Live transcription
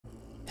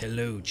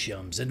Hello,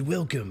 chums, and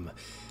welcome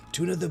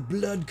to another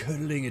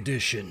blood-curdling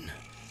edition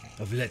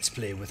of Let's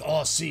Play with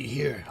RC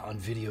here on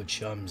Video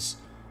Chums.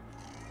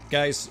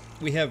 Guys,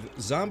 we have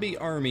Zombie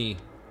Army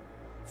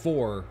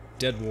 4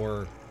 Dead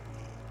War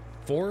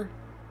 4?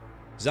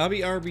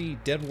 Zombie Army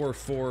Dead War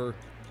 4,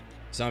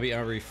 Zombie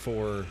Army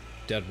 4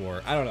 Dead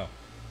War. I don't know.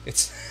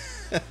 It's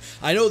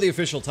I know the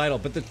official title,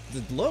 but the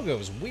logo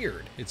is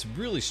weird. It's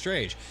really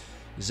strange.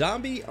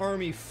 Zombie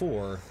Army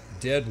 4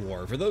 Dead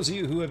War. For those of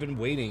you who have been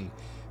waiting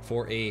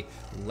for a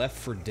Left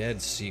 4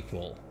 Dead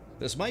sequel,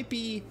 this might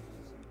be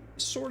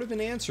sort of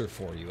an answer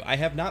for you. I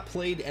have not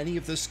played any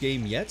of this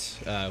game yet.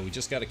 We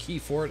just got a key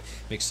for it.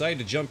 I'm excited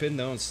to jump in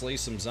though and slay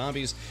some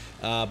zombies.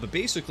 But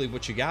basically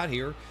what you got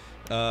here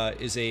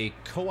is a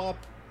co-op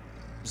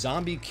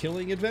zombie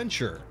killing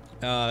adventure.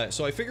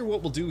 So I figure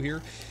what we'll do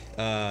here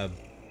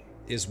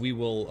is we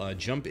will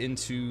jump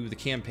into the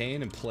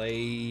campaign and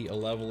play a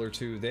level or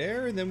two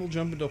there, and then we'll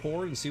jump into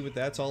Horde and see what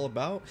that's all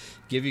about.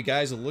 Give you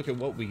guys a look at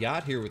what we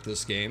got here with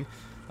this game.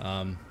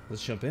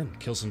 Let's jump in,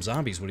 kill some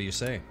zombies. What do you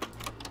say?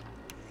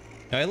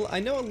 Now,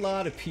 I know a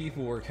lot of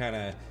people were kind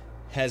of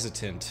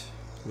hesitant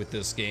with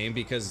this game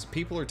because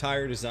people are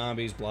tired of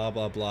zombies, blah,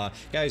 blah, blah.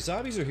 Guys,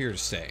 zombies are here to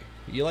stay.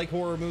 You like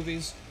horror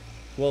movies?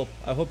 Well,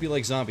 I hope you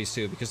like zombies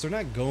too, because they're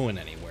not going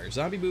anywhere.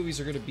 Zombie movies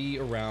are going to be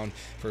around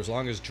for as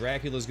long as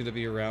Dracula's going to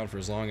be around, for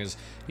as long as,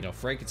 you know,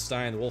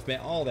 Frankenstein, the Wolfman,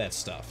 all that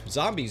stuff.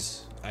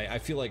 Zombies, I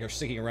feel like, are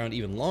sticking around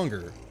even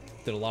longer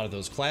than a lot of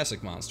those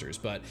classic monsters.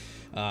 But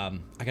I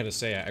gotta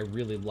say, I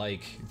really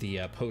like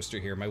the poster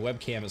here. My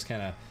webcam is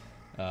kind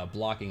of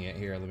blocking it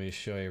here. Let me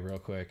show you real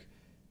quick.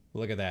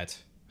 Look at that.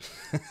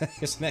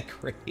 Isn't that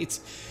great?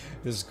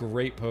 This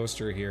great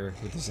poster here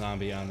with the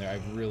zombie on there. I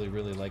really,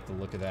 really like the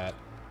look of that.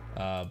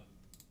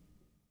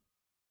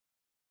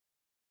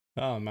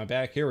 Oh, my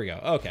back. Here we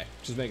go. Okay,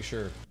 just making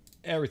sure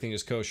everything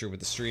is kosher with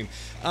the stream.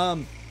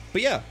 But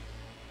yeah,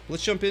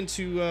 let's jump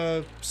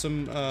into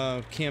some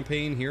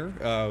campaign here.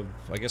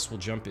 I guess we'll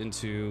jump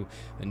into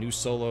a new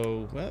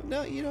solo. Well,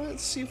 no, you know,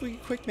 let's see if we can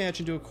quick match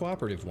into a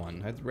cooperative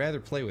one. I'd rather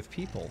play with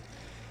people.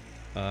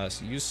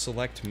 So use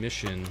select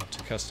mission to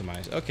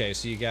customize. Okay,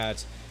 so you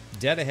got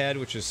Dead Ahead,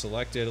 which is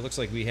selected. It looks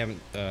like we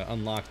haven't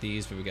unlocked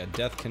these, but we got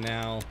Death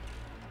Canal.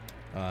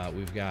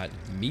 We've got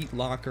Meat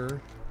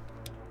Locker,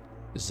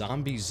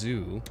 Zombie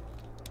Zoo,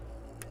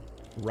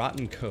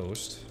 Rotten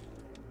Coast.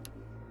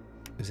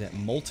 Is that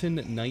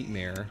Molten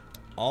Nightmare?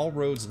 All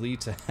roads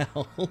lead to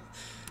hell.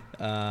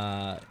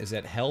 Is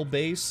that Hell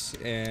Base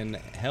and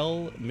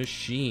Hell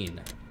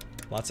Machine?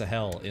 Lots of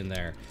hell in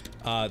there.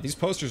 These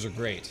posters are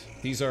great.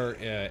 These are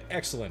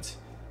excellent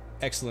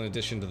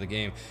addition to the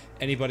game.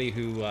 Anybody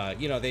who,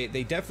 you know, they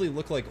definitely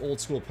look like old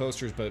school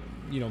posters, but,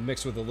 you know,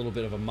 mixed with a little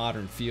bit of a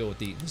modern feel with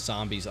the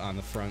zombies on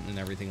the front and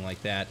everything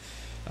like that.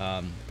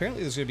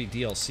 Apparently there's going to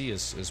be DLC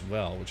as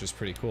well, which is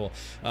pretty cool.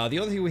 The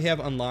only thing we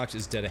have unlocked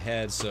is Dead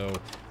Ahead, so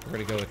we're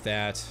going to go with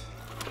that.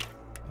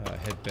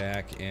 Head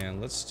back, and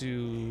let's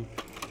do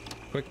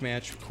quick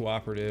match,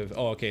 cooperative.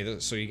 Oh, okay,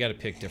 so you got to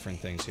pick different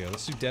things here.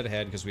 Let's do Dead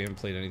Ahead because we haven't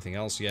played anything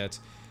else yet.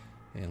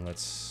 And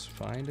let's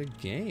find a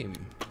game.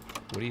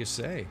 What do you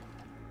say?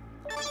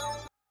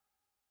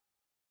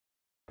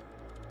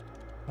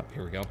 Oh,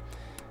 here we go.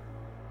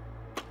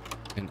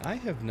 And I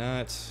have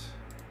not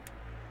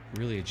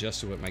really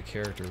adjusted what my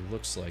character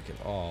looks like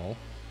at all.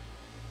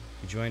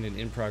 You joined an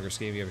in-progress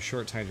game, you have a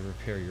short time to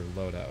prepare your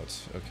loadout.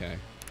 Okay.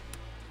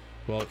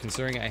 Well,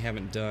 considering I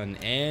haven't done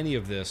any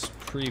of this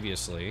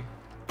previously,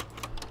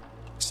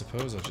 I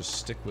suppose I'll just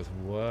stick with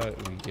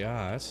what we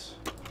got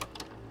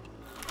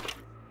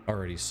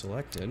already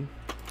selected.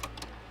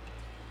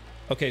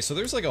 Okay, so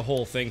there's like a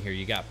whole thing here.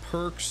 You got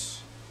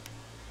perks,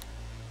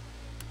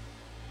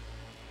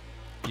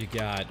 you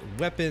got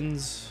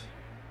weapons,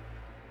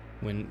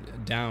 when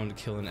down,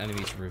 kill an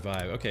enemy to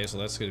revive. Okay, so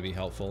that's going to be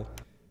helpful.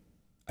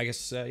 I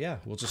guess, yeah,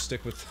 we'll just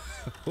stick with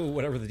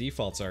whatever the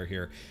defaults are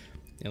here.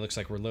 It looks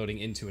like we're loading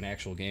into an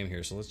actual game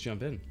here, so let's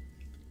jump in.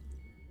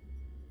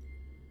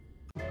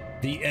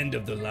 The end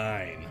of the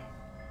line.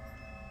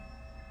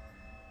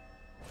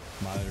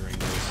 Monitoring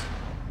those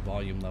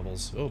volume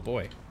levels. Oh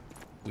boy,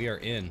 we are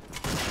in.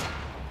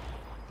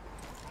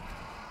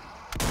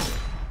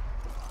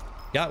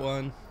 Got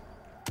one.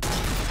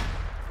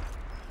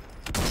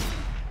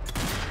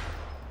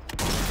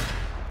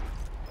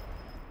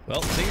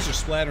 Well, things are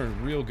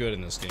splattering real good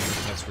in this game,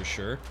 that's for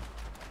sure.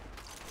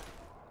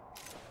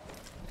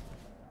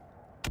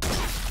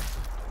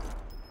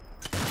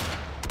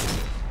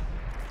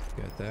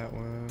 Got that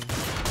one.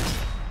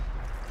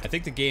 I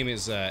think the game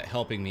is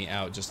helping me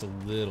out just a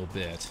little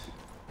bit.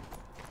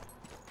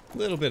 A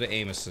little bit of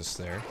aim assist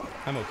there.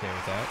 I'm okay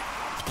with that.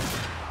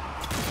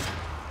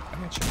 I'm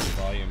gonna check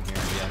the volume here.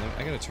 Yeah,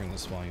 I gotta turn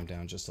this volume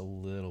down just a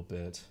little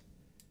bit.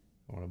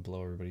 I want to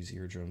blow everybody's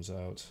eardrums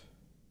out.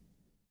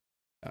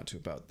 Down to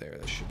about there.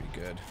 That should be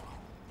good.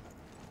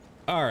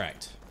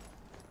 Alright.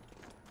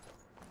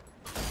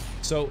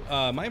 So,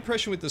 my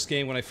impression with this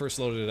game when I first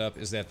loaded it up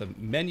is that the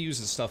menus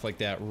and stuff like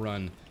that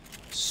run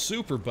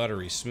super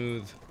buttery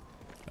smooth.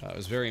 I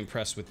was very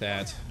impressed with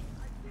that.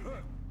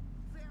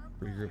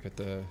 Regroup at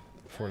the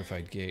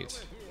fortified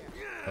gate.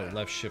 Oh,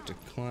 left shift to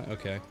climb.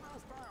 Okay.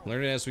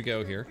 Learn it as we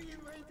go here.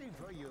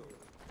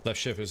 Left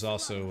shift is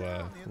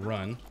also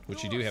run,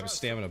 which you do have a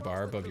stamina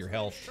bar above your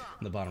health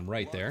in the bottom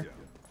right there.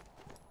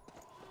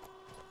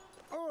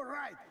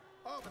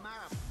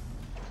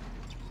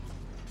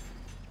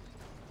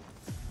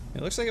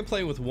 It looks like I'm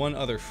playing with one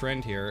other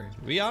friend here.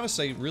 To be honest,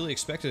 I really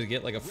expected to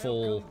get like a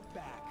full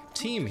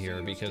team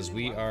here because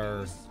we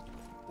are,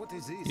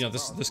 you know,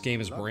 this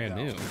game is brand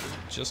new. It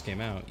just came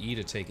out. E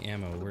to take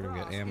ammo. Where do we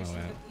get ammo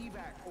at?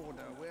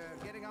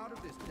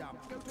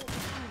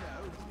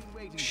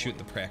 Shoot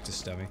the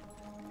practice dummy.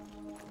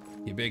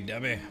 You big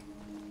dummy.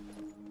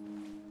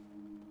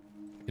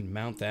 You can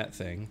mount that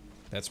thing.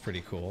 That's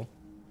pretty cool.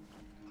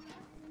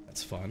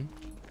 That's fun.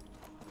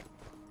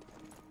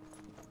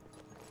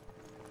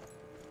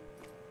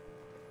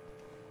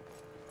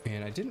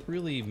 And I didn't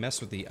really mess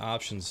with the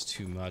options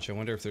too much. I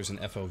wonder if there's an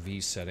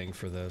FOV setting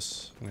for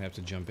this. I'm gonna have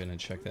to jump in and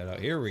check that out.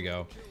 Here we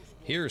go.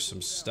 Here's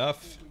some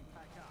stuff.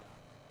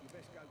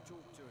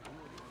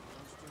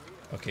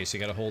 Okay, so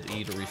you gotta hold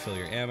E to refill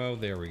your ammo.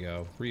 There we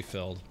go.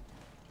 Refilled.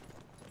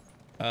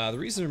 The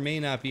reason there may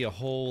not be a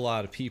whole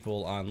lot of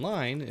people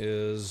online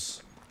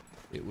is,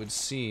 it would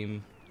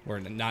seem, or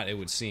not it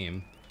would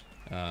seem,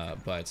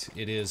 but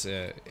it is,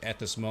 at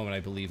this moment, I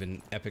believe,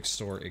 an Epic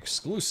Store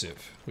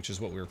exclusive, which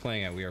is what we were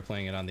playing at. We are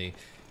playing it on the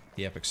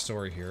Epic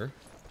Store here.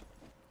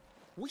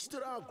 We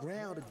stood our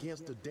ground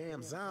against the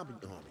damn zombie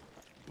army,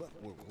 but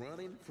we're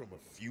running from a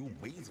few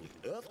measly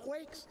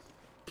earthquakes?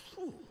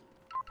 Phew.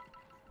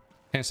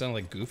 Kind of sounded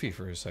like Goofy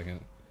for a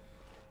second.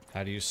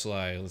 How do you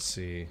slide? Let's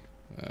see.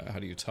 How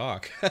do you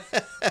talk?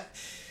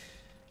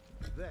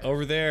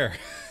 Over there.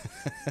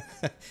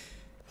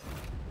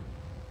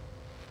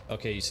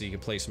 Okay, so you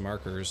can place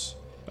markers.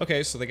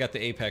 Okay, so they got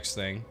the apex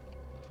thing.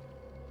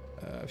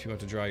 If you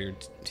want to draw your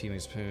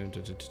teammates,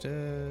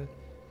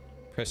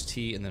 press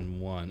T and then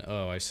 1.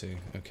 Oh, I see.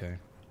 Okay.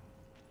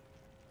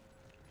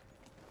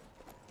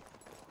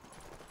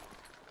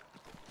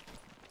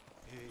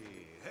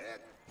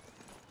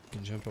 You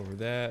can jump over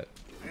that.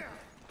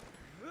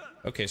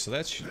 Okay, so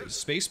that's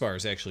spacebar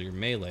is actually your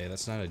melee.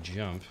 That's not a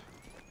jump.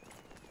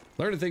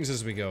 Learning things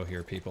as we go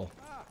here, people.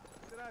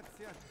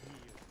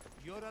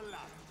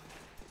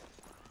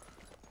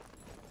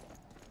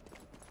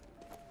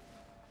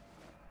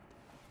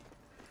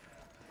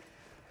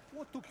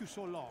 What took you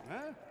so long,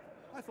 eh?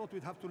 I thought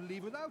we'd have to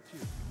leave without you.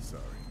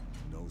 Sorry,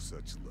 no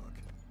such luck.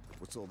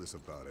 What's all this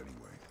about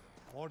anyway?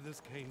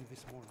 Orders came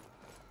this morning.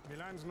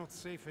 Milan's not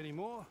safe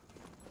anymore.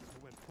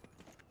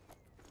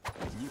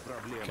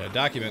 Got a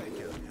document.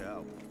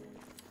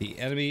 The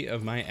enemy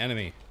of my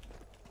enemy.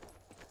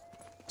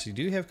 So you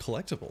do have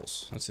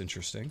collectibles. That's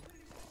interesting.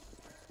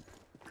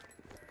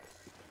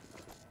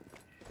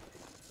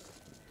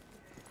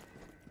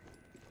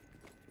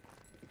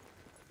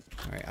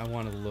 Alright, I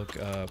want to look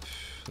up,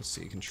 let's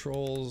see,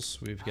 controls.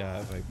 We've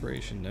got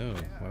vibration. No,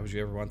 why would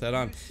you ever want that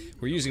on?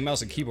 We're using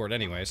mouse and keyboard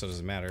anyway, so it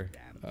doesn't matter.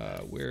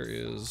 Where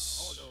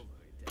is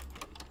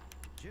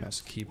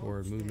mouse,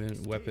 keyboard,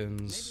 movement,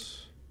 weapons?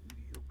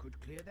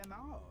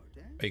 Oh,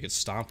 you could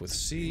stomp with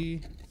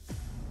C.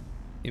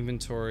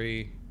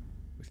 Inventory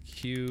with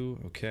Q.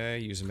 Okay,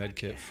 use a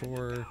medkit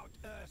for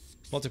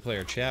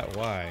multiplayer chat.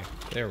 Y.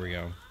 There we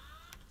go.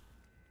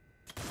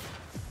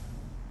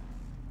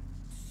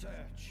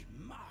 Search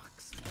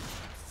marks.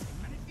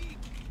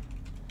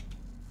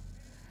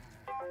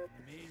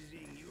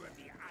 Amazing, you have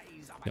the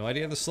eyes of No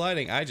idea of the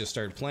sliding. I just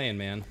started playing,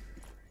 man.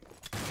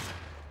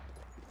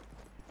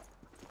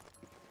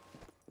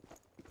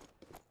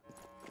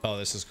 Oh,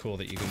 this is cool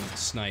that you can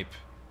snipe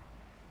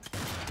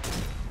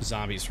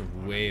zombies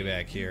from way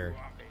back here.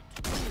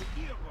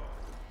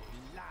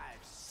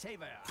 Can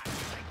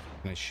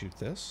I shoot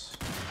this?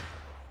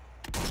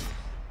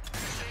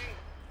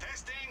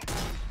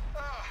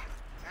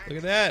 Look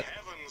at that!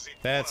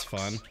 That's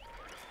fun.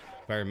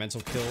 Environmental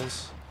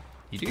kills.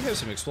 You do have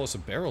some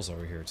explosive barrels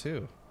over here,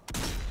 too.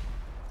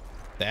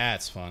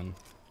 That's fun.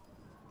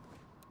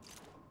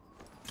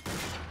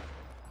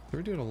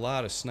 We're doing a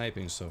lot of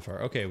sniping so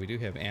far. Okay, we do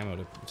have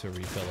ammo to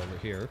refill over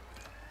here.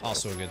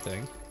 Also a good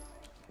thing.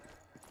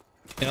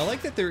 And I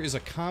like that there is a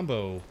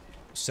combo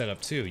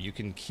setup too. You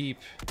can keep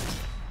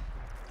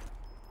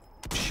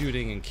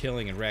shooting and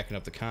killing and racking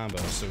up the combo.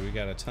 So we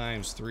got a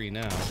 ×3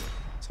 now.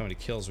 That's how many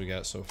kills we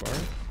got so far.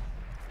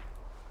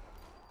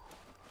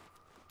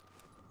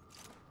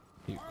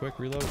 Quick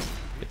reload.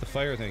 Hit the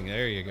fire thing.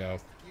 There you go.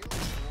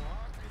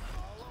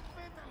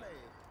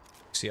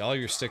 See all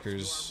your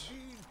stickers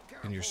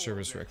and your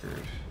service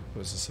record.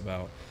 What is this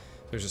about?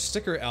 There's a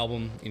sticker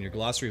album in your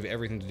glossary of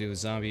everything to do with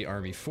Zombie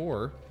Army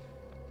 4.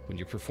 When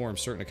you perform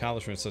certain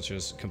accomplishments such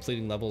as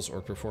completing levels or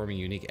performing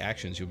unique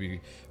actions, you'll be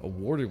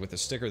awarded with a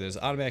sticker that is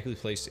automatically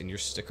placed in your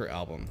sticker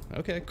album.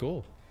 Okay,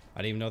 cool. I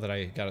didn't even know that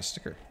I got a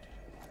sticker.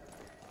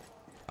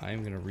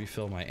 I'm gonna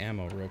refill my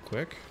ammo real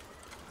quick.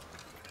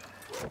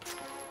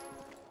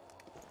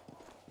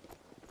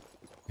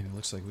 And it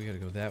looks like we gotta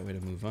go that way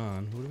to move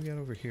on. What do we got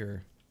over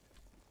here?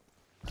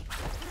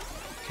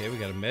 Okay, we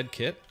got a med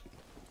kit.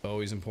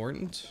 Always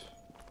important.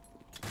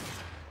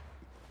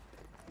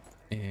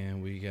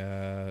 And we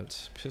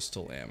got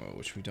pistol ammo,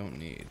 which we don't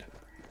need.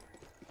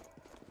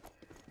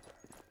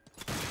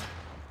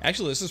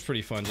 Actually, this is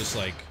pretty fun, just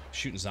like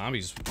shooting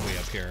zombies way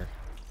up here.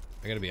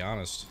 I gotta be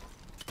honest.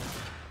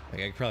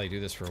 Like, I could probably do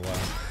this for a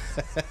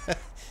while.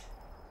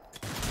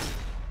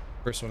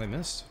 First one I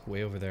missed,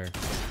 way over there.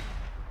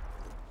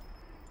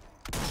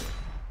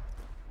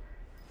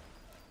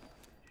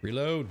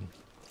 Reload.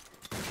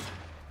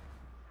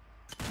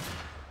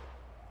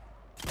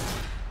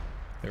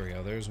 There we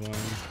go, there's one.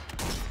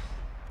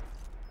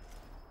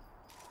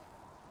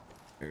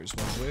 There's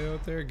one way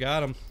out there,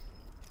 got him.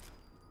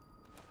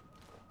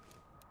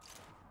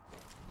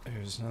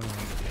 There's another one.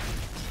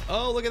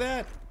 Oh, look at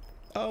that!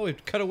 Oh,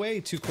 it cut away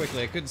too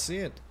quickly, I couldn't see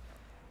it.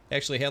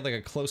 Actually had like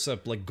a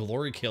close-up, like,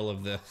 glory kill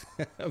of the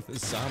of the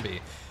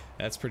zombie.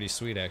 That's pretty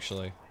sweet,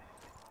 actually.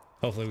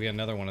 Hopefully we get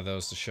another one of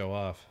those to show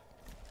off.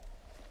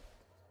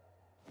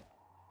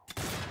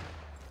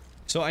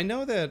 So I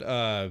know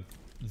that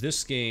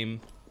this game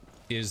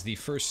is the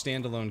first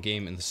standalone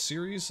game in the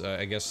series.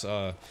 I guess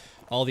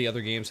all the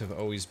other games have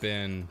always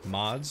been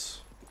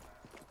mods.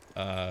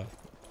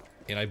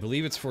 And I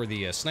believe it's for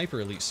the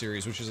Sniper Elite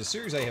series, which is a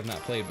series I have not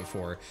played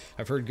before.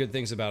 I've heard good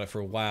things about it for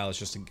a while. It's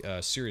just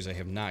a series I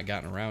have not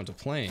gotten around to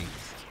playing.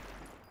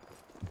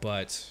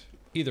 But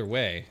either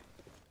way,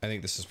 I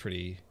think this is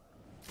pretty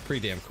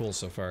damn cool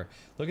so far.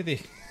 Look at the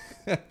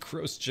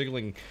gross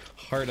jiggling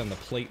heart on the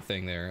plate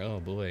thing there. Oh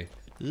boy.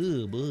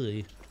 Oh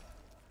boy.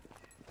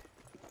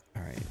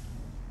 Alright.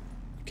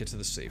 Get to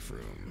the safe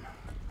room.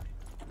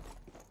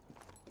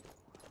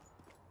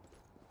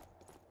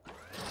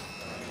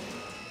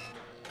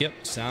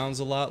 Yep, sounds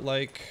a lot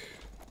like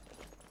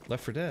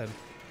Left 4 Dead.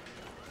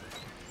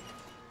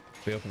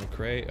 We open the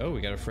crate. Oh,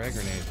 we got a frag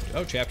grenade.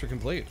 Oh, chapter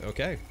complete.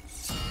 Okay.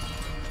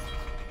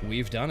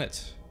 We've done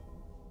it.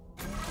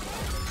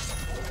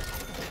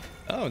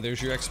 Oh,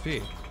 there's your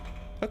XP.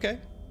 Okay.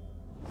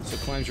 So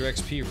it climbs your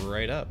XP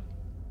right up.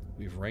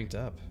 We've ranked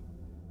up.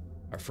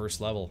 Our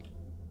first level.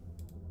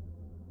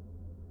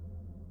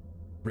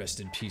 Rest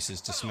in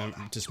pieces.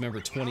 Dismember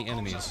 20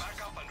 enemies.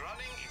 Back up and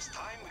running. It's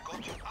time we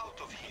got you out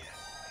of here.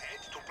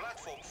 Head to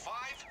platform 5.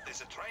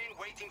 There's a train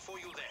waiting for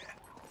you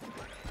there.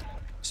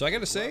 So I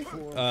gotta say,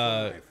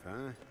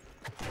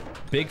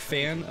 big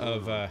fan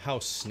of how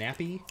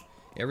snappy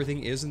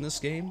everything is in this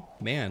game.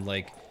 Man,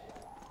 like,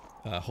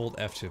 hold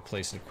F to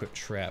place an equipped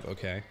trap.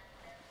 Okay.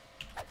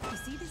 You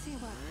see this here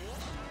weapon?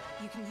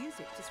 You can use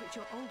it to switch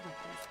your old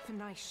weapons for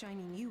nice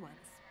shiny new ones.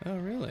 Oh,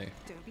 really?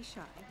 Don't be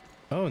shy.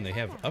 Oh, and they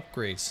have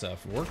upgrade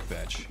stuff. You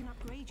Workbench. can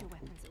upgrade your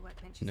weapons at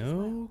workbenches No as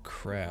well,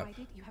 crap.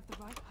 provided you have the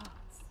right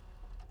parts.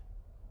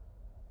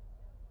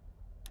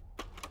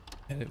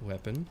 Edit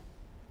weapon.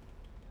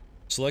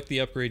 Select the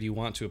upgrade you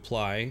want to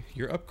apply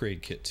your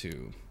upgrade kit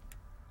to.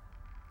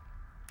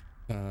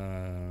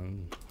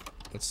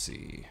 Let's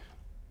see.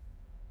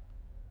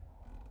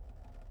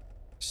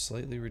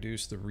 Slightly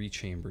reduce the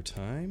rechamber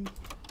time.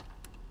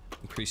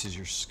 Increases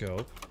your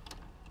scope.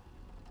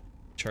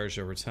 Charged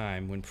over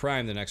time. When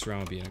primed, the next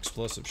round will be an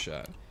explosive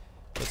shot.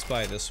 Let's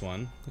buy this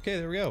one. Okay,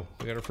 there we go.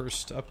 We got our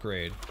first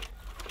upgrade.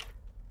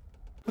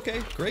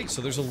 Okay, great.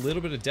 So there's a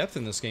little bit of depth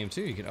in this game,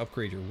 too. You can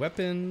upgrade your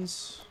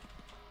weapons.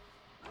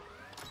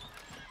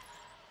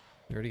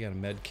 You already got a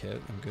med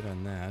kit. I'm good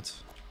on that.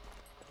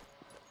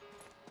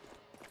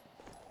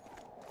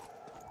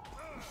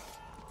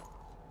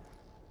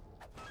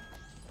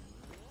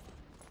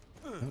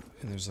 Oh,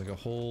 and there's like a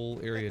whole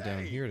area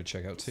down here to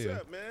check out, too.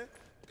 What's up, man?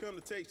 Come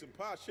to take some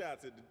pot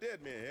shots at the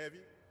dead man, have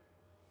you?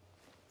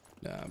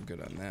 Nah, I'm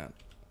good on that.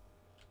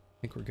 I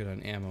think we're good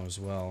on ammo as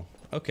well.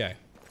 Okay.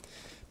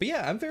 But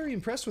yeah, I'm very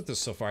impressed with this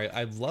so far.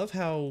 I love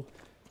how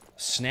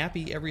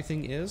snappy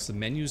everything is. The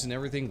menus and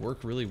everything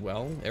work really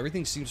well.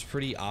 Everything seems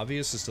pretty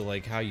obvious as to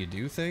like how you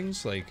do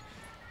things. Like,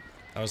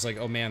 I was like,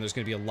 oh man, there's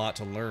going to be a lot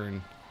to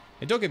learn.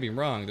 And don't get me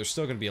wrong, there's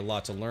still going to be a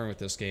lot to learn with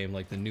this game,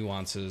 like the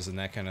nuances and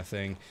that kind of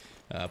thing.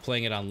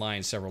 Playing it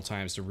online several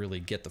times to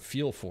really get the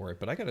feel for it.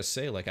 But I gotta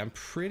say, like, I'm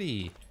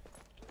pretty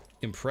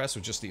impressed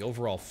with just the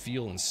overall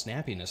feel and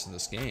snappiness of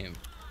this game.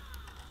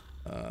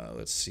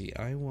 Let's see,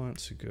 I want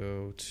to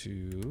go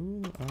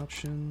to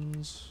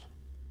options.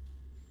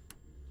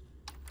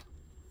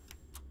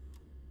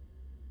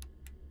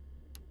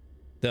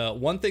 The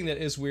one thing that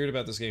is weird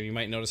about this game, you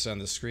might notice it on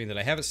the screen, that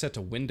I have it set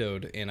to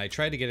windowed, and I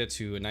tried to get it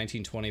to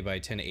 1920 by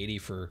 1080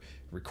 for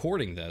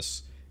recording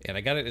this. And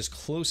I got it as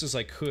close as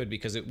I could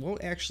because it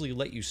won't actually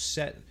let you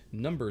set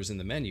numbers in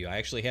the menu. I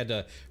actually had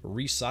to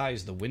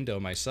resize the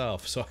window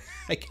myself. So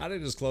I got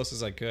it as close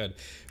as I could,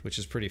 which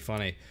is pretty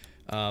funny.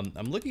 I'm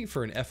looking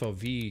for an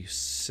FOV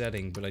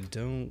setting, but I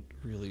don't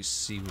really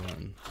see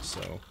one.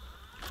 So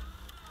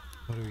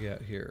what do we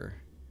got here?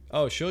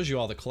 Oh, it shows you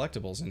all the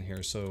collectibles in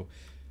here. So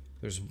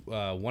there's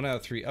 1 out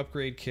of 3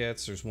 upgrade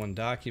kits. There's 1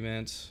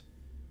 document.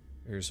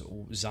 There's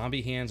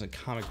zombie hands and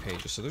comic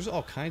pages. So there's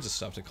all kinds of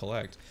stuff to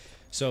collect.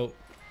 So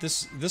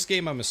this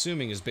game, I'm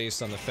assuming, is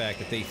based on the fact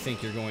that they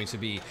think you're going to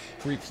be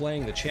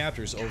replaying the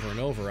chapters over and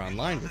over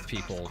online with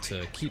people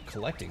to keep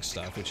collecting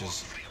stuff, which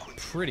is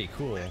pretty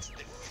cool.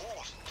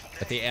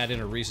 But they add in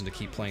a reason to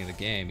keep playing the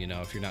game, you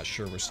know, if you're not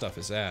sure where stuff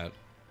is at.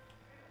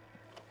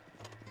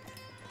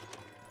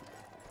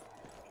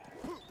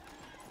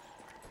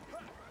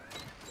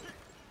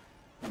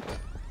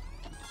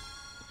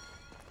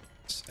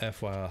 It's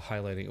F while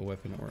highlighting a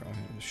weapon or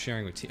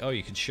sharing with oh,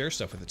 you can share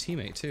stuff with a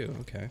teammate too.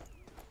 Okay.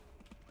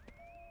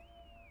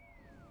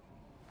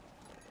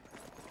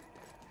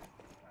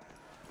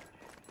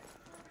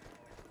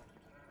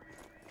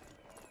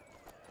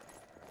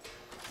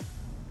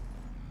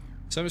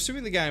 So I'm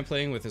assuming the guy I'm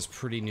playing with is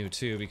pretty new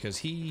too, because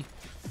he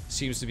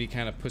seems to be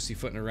kind of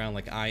pussyfooting around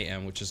like I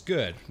am, which is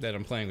good that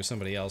I'm playing with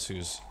somebody else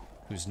who's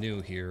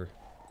new here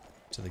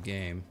to the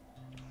game.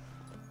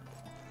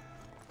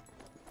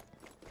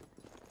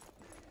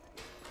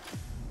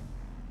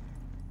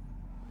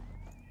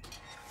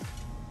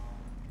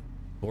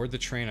 Board the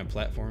train on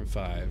platform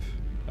 5.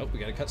 Oh, we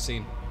got a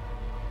cutscene.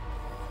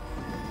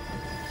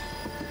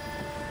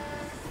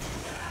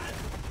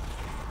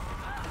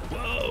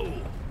 Whoa!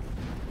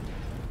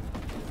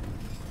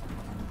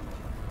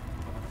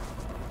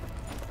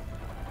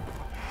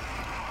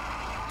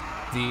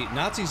 The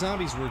Nazi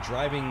zombies were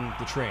driving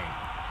the train,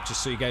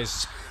 just so you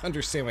guys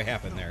understand what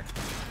happened there.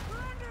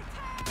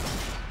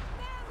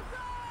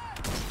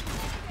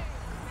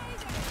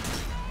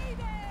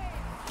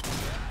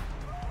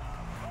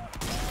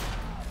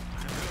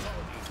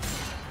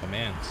 Oh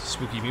man,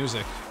 spooky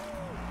music.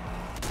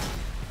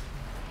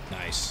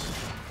 Nice.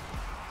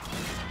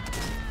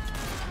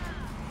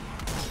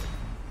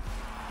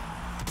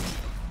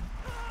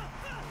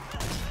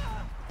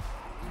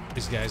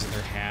 These guys in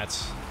their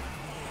hats.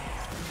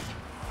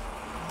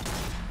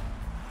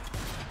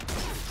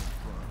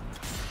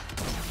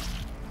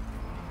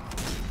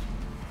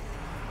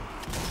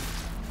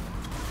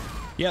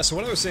 Yeah, so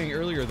what I was saying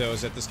earlier, though, is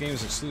that this game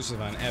is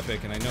exclusive on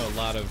Epic, and I know a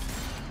lot of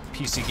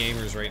PC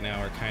gamers right now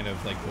are kind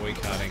of, like,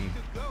 boycotting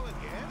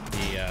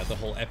the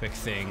whole Epic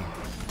thing,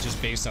 just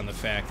based on the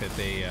fact that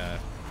they are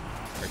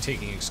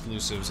taking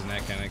exclusives and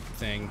that kind of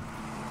thing.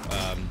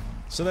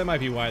 So that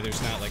might be why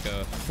there's not, like,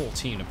 a full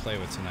team to play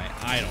with tonight.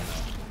 I don't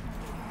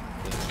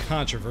know. The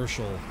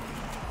controversial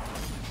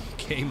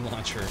game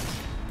launcher.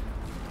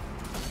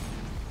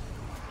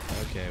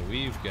 Okay,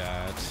 we've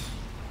got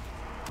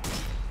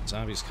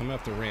zombies coming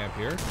up the ramp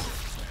here.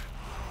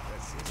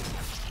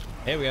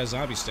 Hey, we got a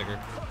zombie sticker.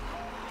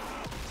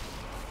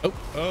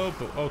 Oh,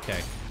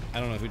 okay. I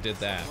don't know who did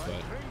that,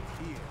 but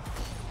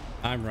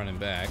I'm running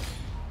back.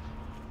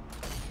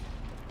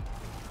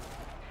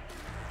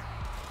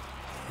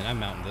 And I'm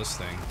mounting this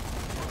thing.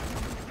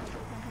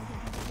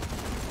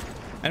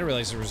 I didn't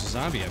realize there was a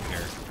zombie up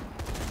here.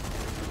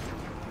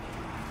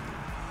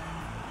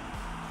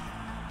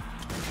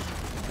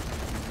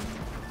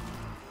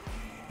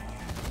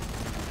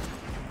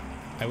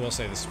 I will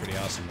say this is pretty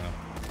awesome, though.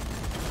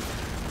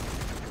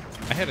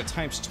 I had a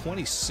times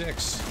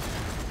 26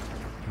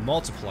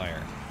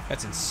 multiplier.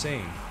 That's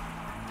insane.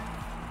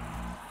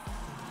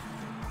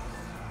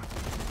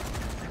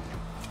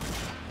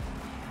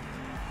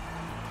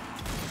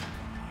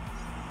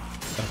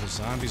 Oh, the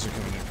zombies are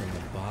coming in from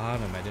the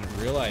bottom. I didn't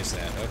realize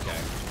that. Okay.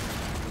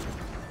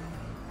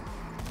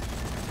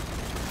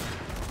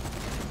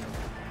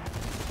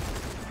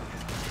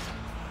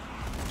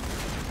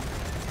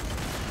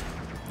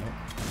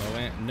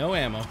 No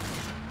ammo.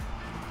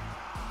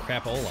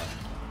 Crapola.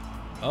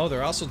 Oh,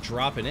 they're also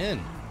dropping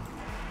in.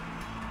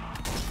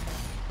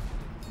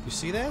 You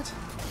see that?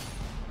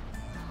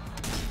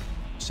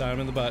 Shot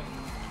him in the butt.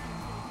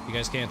 You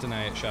guys can't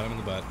deny it. Shot him in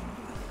the butt.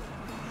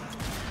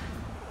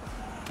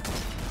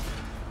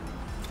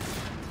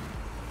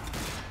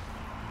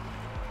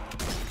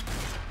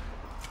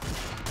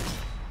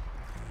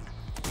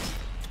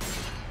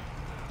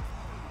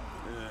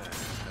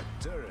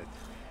 A turret.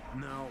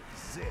 Now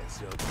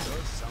this will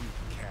do some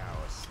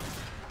chaos.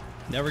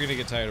 Never gonna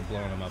get tired of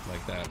blowing him up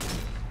like that.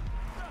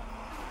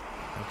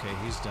 Okay,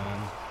 he's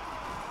done.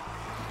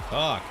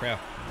 Oh, crap.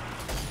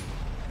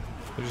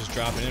 They're just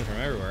dropping in from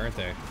everywhere, aren't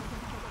they?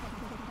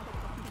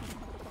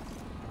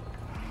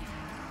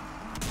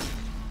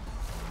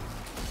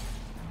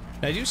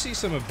 Now, I do see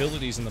some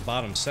abilities in the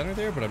bottom center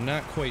there, but I'm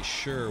not quite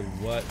sure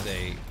what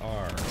they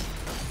are.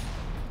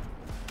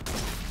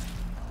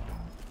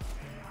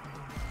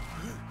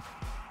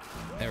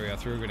 There we go,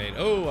 threw a grenade.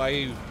 Oh,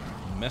 I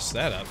messed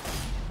that up.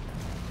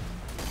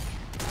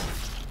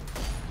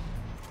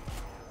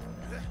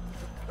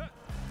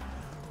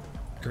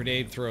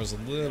 Grenade throws a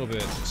little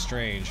bit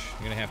strange.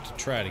 You're gonna have to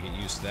try to get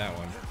used to that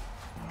one.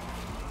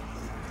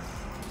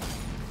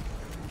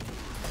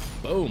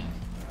 Boom.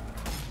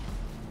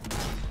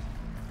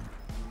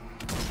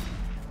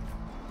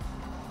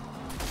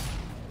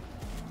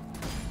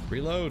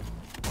 Reload.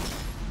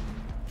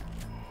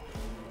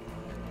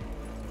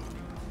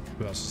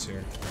 Who else is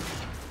here?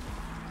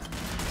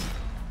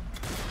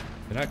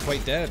 They're not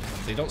quite dead.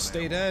 They don't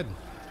stay dead.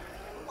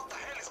 What the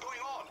hell is going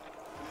on?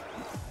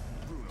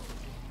 Bruno,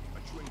 a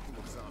train full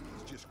of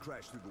zombies just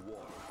crashed through the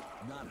wall.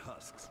 Not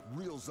husks,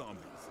 real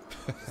zombies.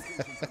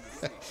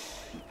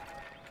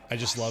 I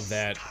just love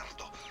that.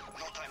 No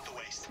time to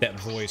waste. That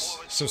voice.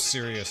 So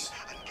serious.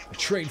 And get A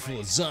train full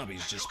of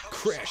zombies just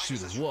crashed through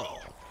the wall.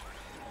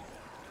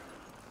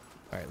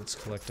 Alright, let's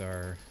collect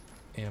our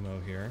ammo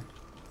here.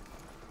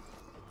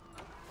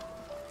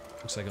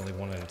 Looks like only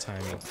one at a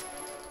time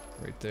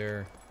right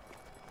there.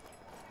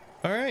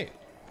 Alright.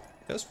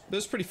 That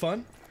was pretty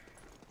fun.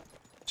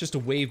 Just a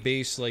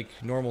wave-based, like,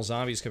 normal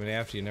zombies coming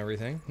after you and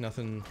everything.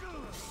 Nothing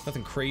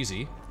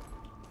crazy.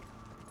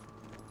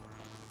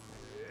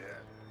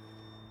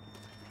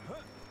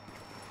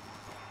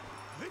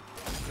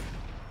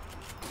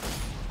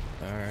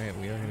 Alright,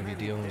 we are going to be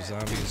dealing with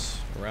zombies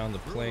around the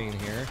plane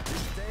here.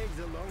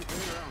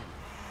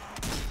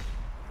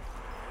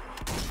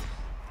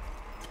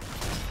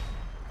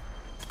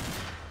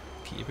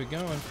 Keep it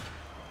going.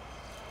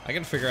 I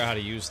gotta figure out how to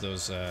use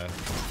those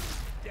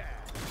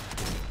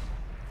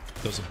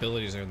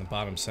abilities there in the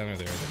bottom center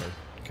there that are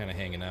kind of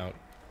hanging out.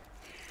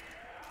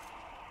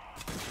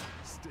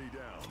 Stay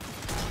down.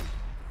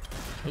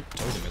 Oh,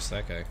 totally missed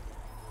that guy.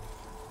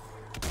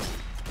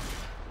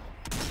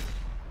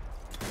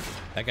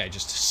 That guy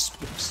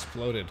just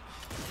exploded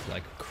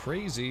like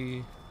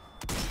crazy.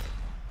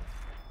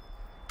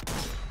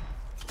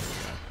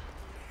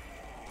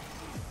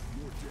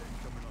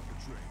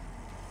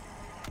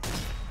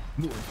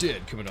 More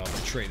dead coming off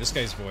the train. This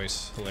guy's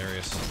voice,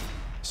 hilarious.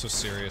 So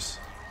serious.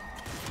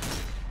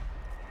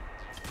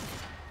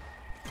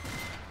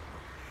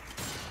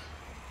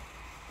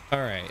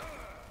 Alright.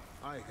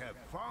 I have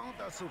found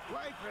a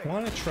supply crate. I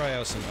want to try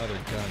out some other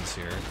guns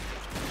here.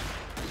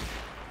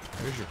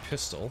 There's your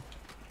pistol.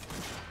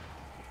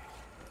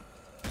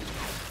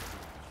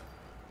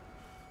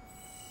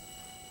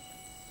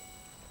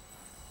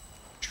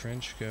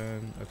 Trench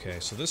gun. Okay,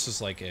 so this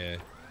is like a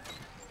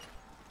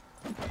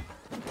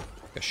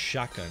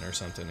shotgun or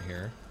something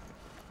here.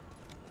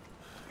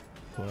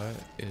 What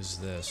is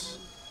this?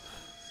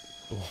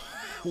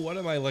 What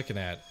am I looking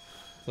at?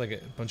 Like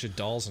a bunch of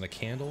dolls and a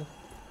candle?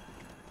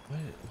 What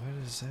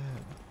is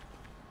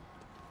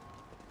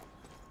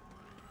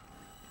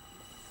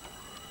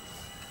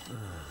that?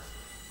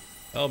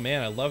 Oh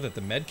man, I love that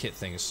the medkit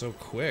thing is so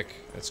quick.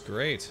 That's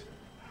great.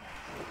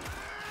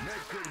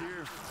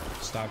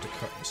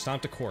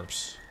 Stomped a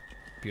corpse.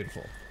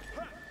 Beautiful.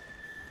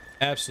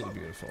 Absolutely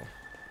beautiful.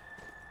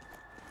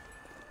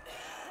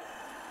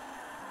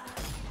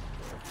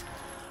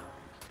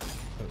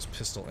 That was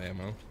pistol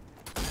ammo.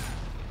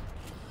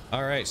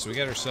 Alright, so we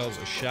got ourselves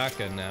a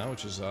shotgun now,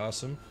 which is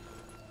awesome.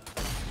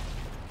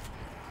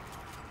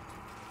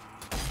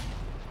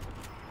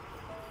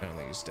 I don't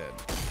think he's dead.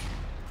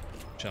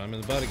 Shot him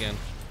in the butt again.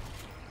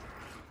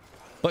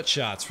 Butt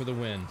shots for the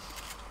win.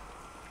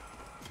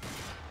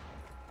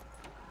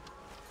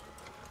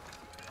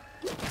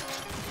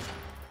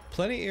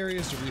 Plenty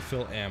areas to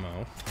refill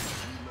ammo.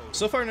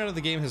 So far, none of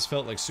the game has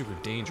felt like super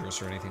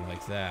dangerous or anything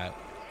like that.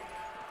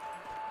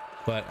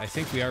 But I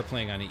think we are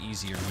playing on an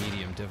easy or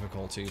medium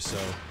difficulty, so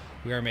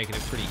we are making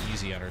it pretty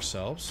easy on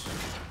ourselves.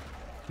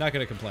 Not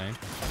gonna complain.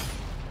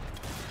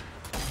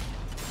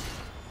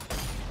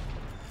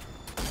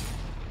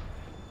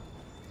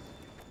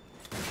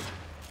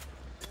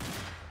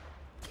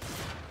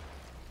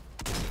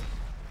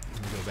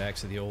 Go back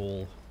to the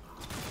old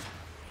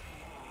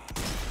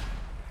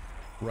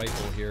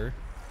rifle here.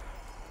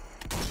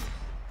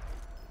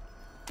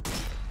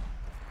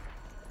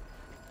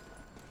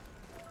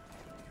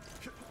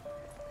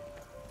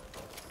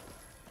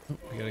 Oh,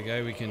 we got a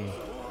guy we can...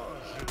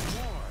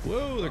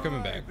 Whoa, they're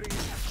coming back.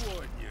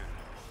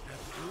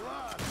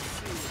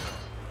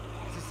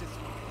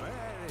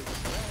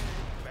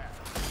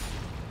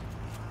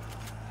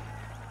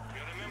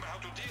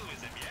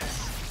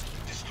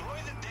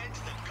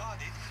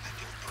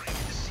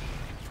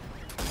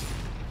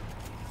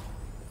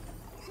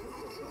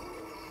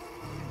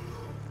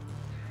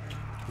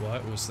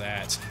 What was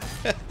that?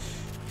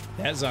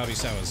 That zombie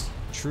sound was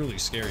truly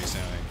scary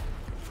sounding.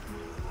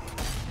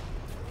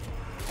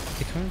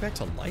 They coming back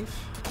to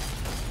life?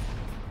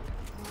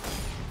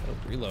 Oh,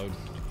 reload.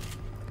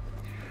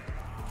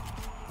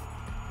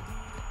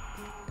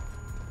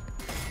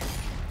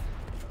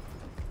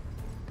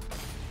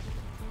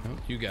 Oh,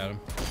 you got him.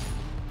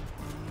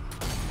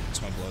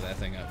 Just want to blow that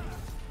thing up.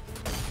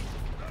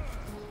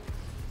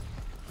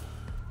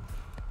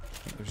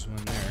 Oh, there's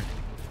one there.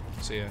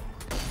 See ya.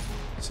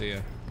 See ya.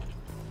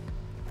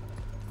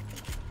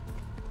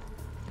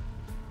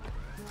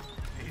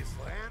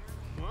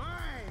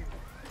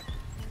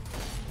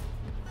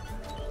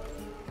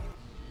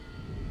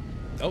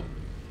 Oh,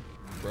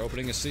 we're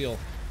opening a seal.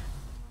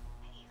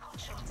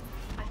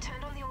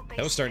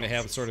 That was starting to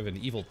have sort of an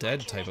Evil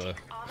Dead type of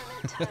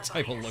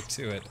look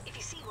to it. If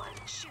you see one,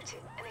 shoot it,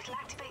 and it'll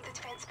activate the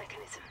defense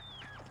mechanism.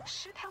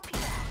 Should help you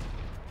out.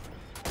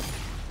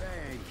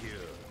 Thank you.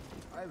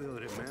 I will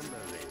remember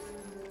this.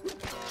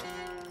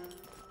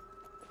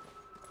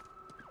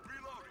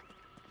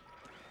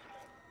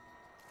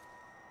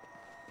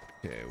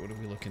 Okay, what are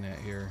we looking at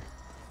here?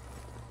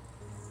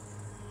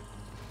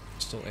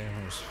 Still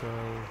ammo's full.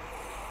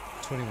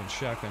 21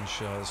 shotgun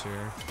shells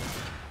here.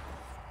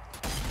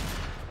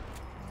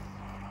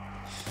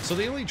 So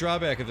the only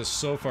drawback of this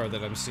so far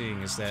that I'm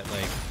seeing is that,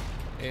 like,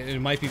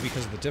 It might be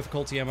because of the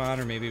difficulty I'm on,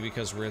 or maybe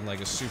because we're in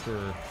like a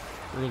super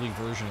early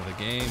version of the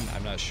game.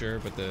 I'm not sure,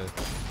 but they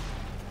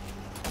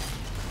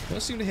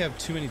don't seem to have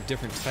too many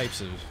different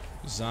types of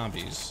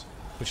zombies,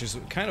 which is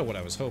kind of what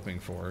I was hoping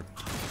for.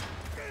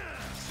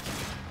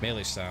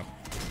 Melee stomp.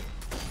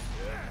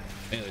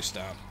 Melee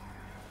stomp.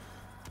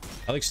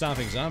 I like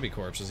stomping zombie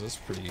corpses. That's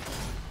pretty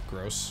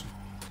gross.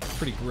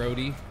 Pretty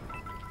grody.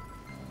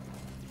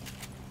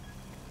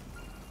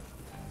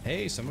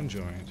 Hey, someone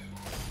joined.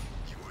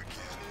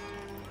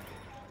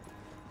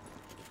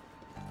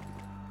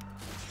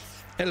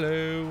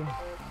 Hello.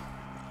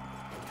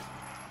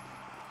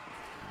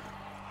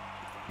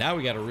 Now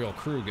we got a real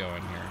crew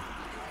going here.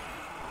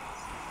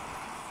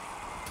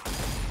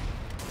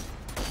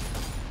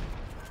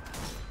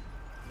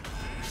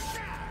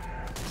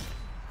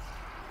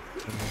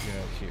 What do we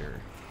got here?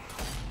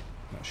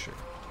 Not sure.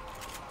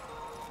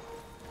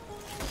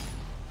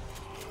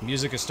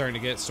 Music is starting to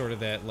get sort of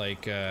that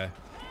like 1980s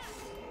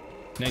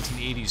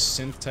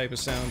synth type of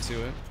sound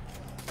to it.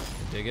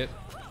 I dig it.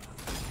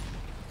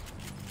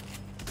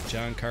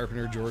 John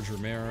Carpenter, George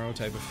Romero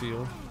type of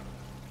feel.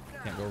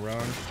 Can't go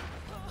wrong.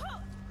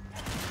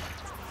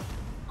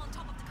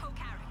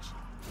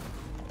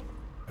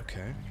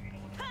 Okay.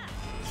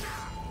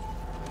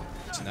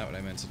 That's not what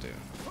I meant to do.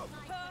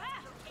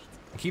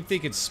 I keep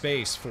thinking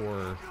space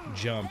for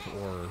jump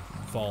or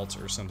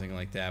vault or something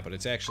like that, but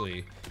it's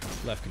actually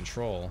left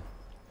control.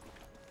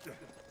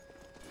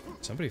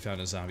 Somebody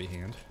found a zombie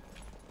hand.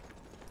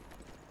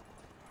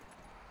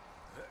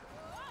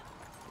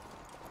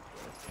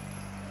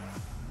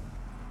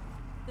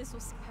 This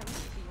was supposed to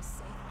be a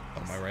safe.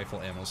 Oh, my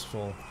rifle ammo's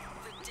full.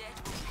 The dead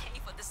will pay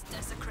for this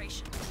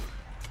desecration.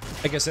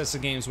 I guess that's the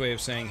game's way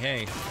of saying,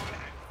 hey.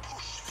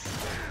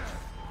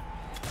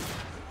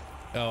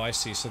 Oh, I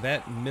see. So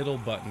that middle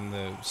button,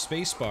 the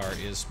space bar,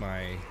 is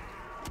my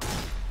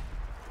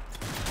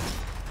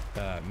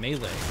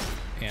melee,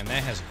 and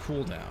that has a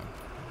cooldown.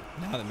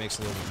 Now that makes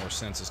a little bit more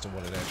sense as to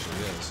what it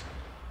actually is.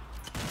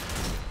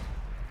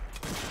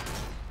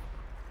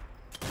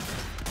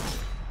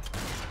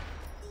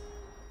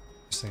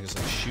 This thing is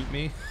like, shoot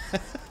me?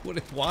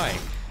 Why?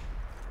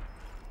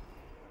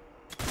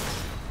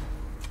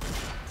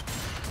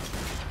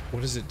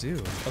 What does it do?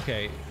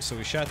 Okay, so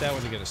we shot that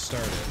one to get us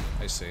started.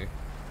 I see.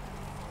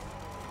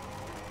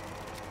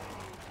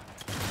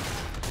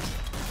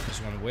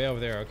 There's one way over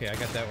there. Okay, I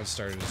got that one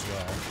started as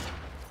well.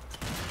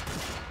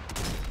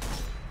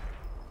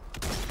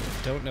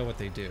 Don't know what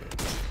they do.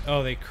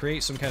 Oh, they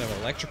create some kind of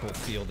electrical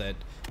field that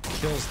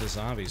kills the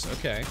zombies.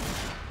 Okay,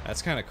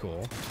 that's kind of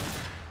cool.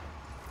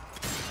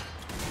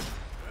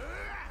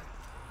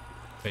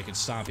 They can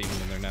stomp even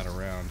when they're not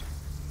around.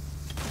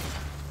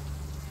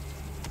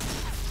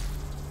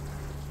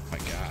 My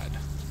God.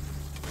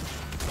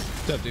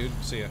 What's up, dude?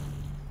 See ya.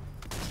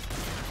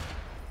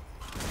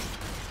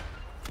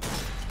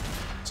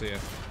 See ya.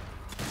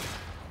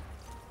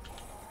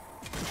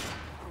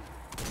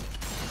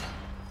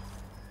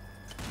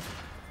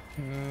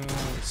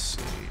 Let's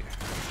see.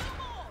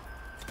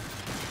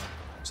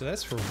 So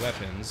that's for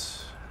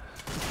weapons.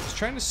 I was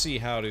trying to see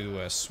how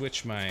to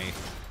switch my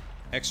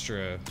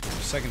extra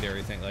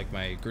secondary thing, like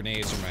my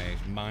grenades or my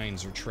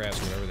mines or traps,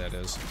 whatever that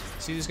is.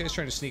 See these guys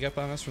trying to sneak up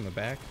on us from the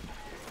back?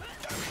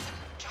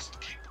 Just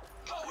keep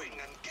going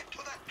and get to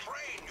that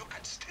train. You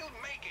can still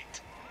make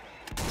it.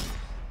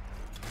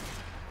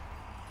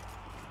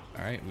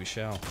 All right, we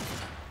shall.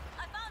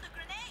 I found a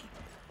grenade.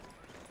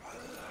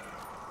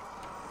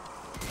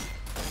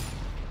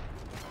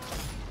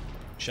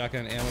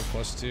 Shotgun ammo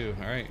 +2.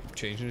 All right,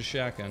 changing to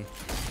shotgun.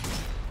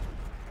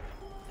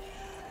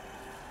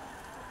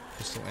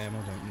 Pistol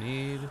ammo don't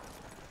need.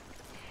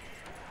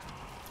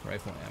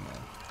 Rifle ammo.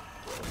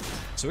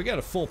 So we got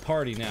a full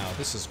party now.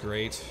 This is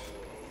great.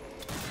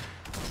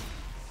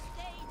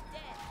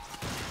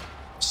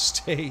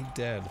 Stay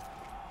dead.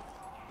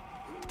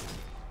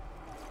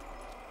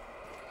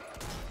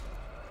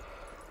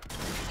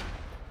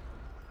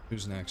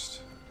 Who's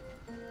next?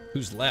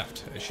 Who's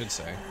left, I should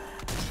say.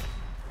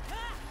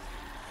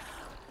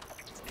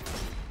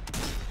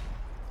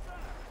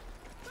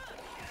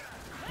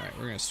 Alright,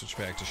 we're gonna switch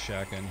back to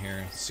shotgun here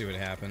and see what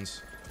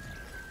happens.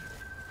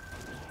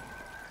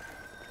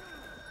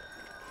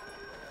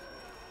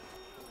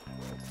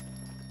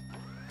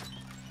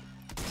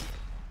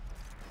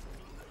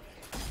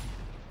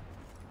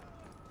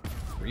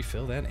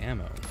 Refill that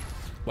ammo.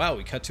 Wow,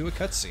 we cut to a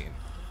cutscene.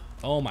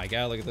 Oh my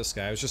God, look at this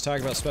guy. I was just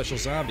talking about special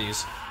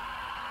zombies.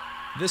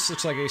 This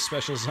looks like a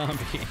special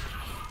zombie.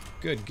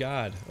 Good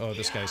God. Oh,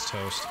 this guy's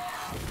toast.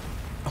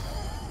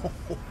 Oh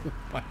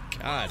my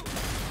God.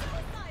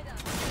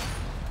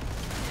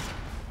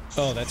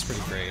 Oh, that's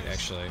pretty great,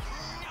 actually.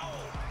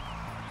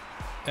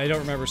 I don't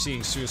remember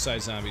seeing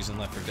suicide zombies in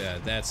Left 4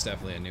 Dead. That's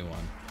definitely a new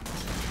one.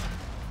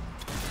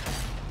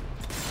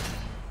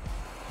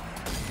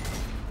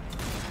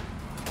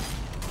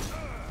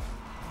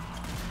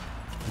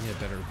 I need a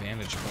better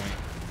vantage point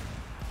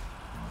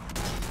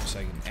so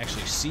I can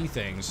actually see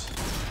things.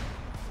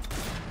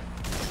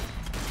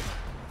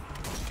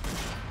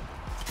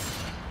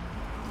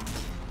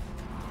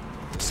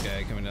 this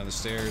guy coming down the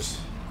stairs.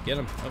 Get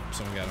him. Oh,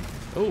 someone got him.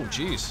 Oh,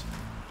 jeez.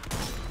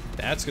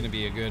 That's going to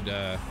be a good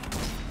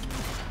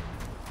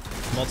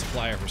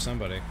multiplier for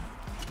somebody.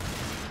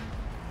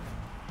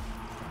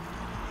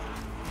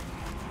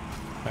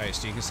 Alright,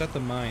 so you can set the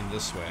mine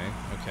this way.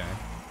 Okay.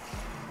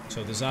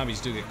 So the zombies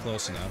do get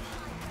close enough.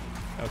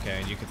 Okay,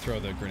 and you can throw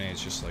the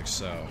grenades just like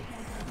so.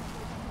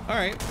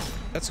 Alright,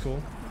 that's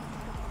cool.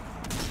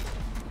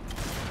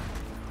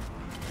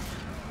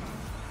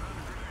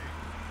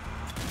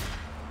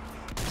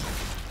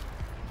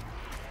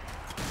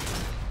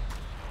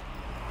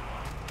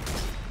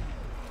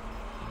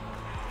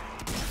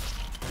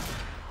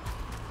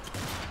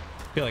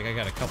 I feel like I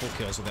got a couple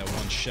kills with that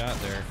one shot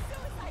there.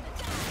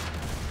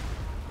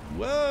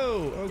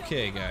 Whoa!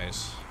 Okay,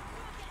 guys.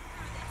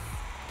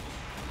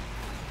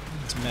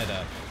 Let's med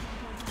up.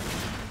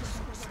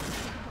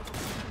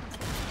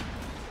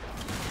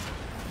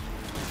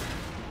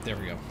 There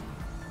we go.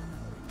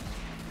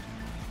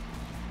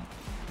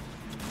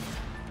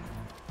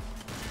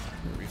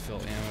 Refill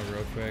ammo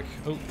real quick.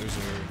 Oh, there's a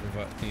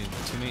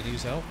teammate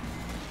needs help.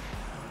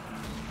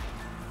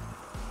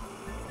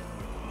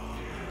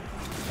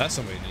 That's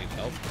somebody need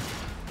help.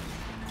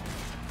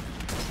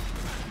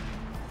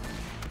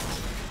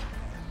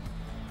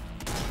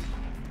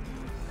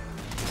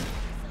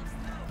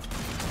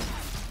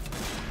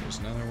 There's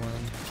another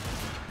one.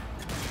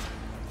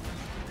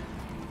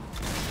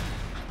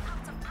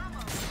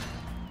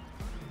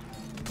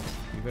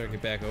 You better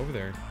get back over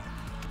there.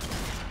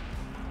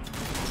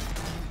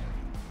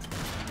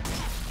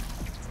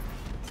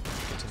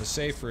 Get to the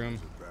safe room.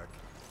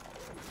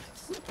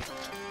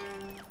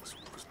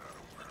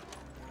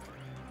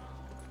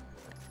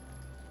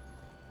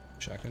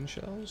 Shotgun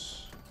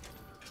shells?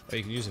 Oh,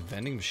 you can use a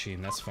vending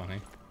machine. That's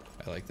funny.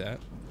 I like that.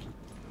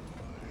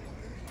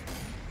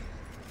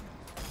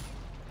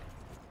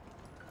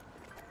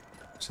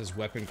 It says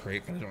weapon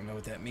crate, but I don't know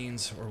what that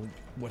means or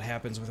what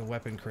happens with a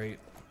weapon crate.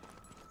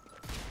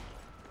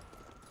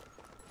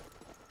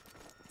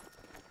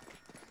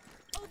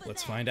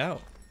 Let's find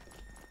out.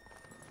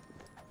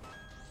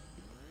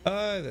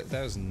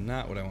 That was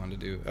not what I wanted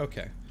to do.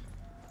 Okay.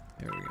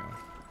 There we go.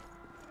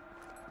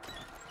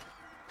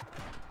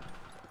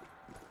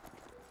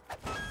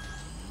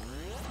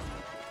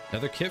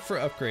 Another kit for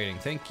upgrading.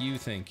 Thank you,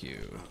 thank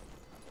you.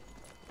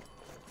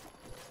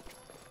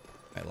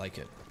 I like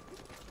it.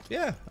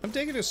 Yeah, I'm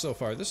digging this so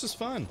far. This is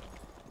fun.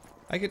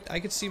 I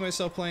could see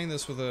myself playing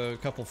this with a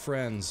couple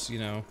friends, you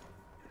know,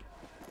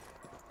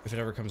 if it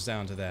ever comes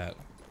down to that.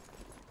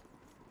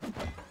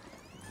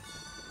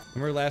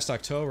 Remember last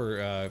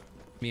October,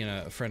 me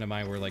and a friend of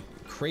mine were like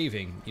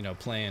craving, you know,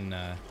 playing.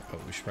 Oh,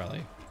 we should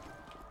probably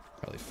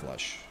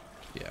flush.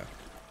 Yeah,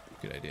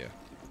 good idea.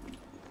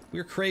 We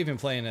were craving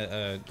playing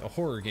a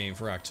horror game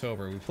for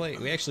October.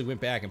 We actually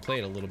went back and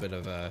played a little bit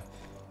of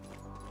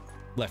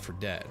Left 4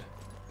 Dead.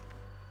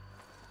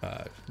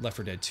 Left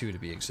 4 Dead 2 to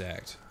be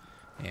exact.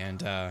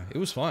 And it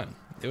was fun.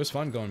 It was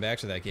fun going back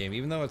to that game,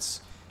 even though it's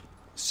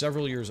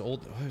several years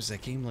old. What is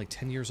that game, like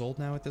 10 years old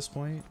now at this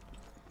point?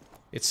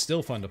 It's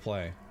still fun to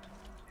play.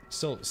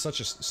 Still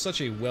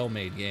such a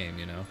well-made game,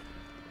 you know.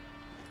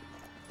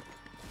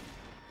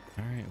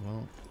 All right,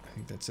 well, I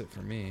think that's it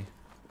for me.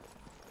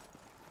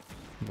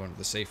 I'm going to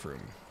the safe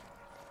room.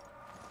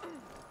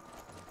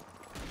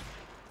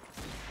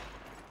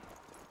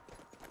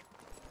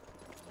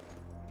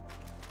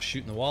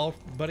 Shooting the wall,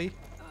 buddy.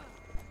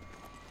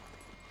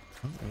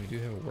 Oh, and we do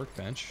have a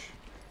workbench.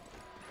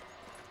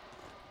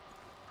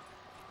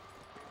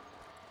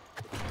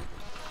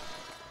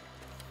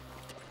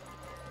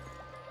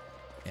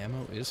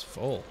 Ammo is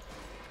full.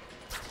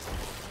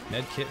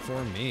 Med kit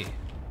for me.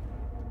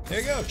 There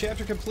you go,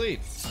 chapter complete.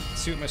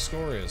 Let's see what my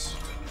score is.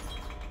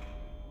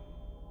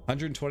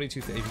 122.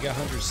 If you got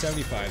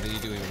 175, then you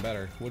do even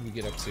better. What did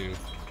we get up to?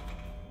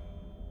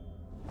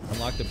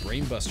 Unlock the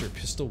Brainbuster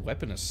Pistol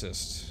Weapon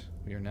Assist.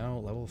 We are now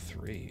level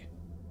 3.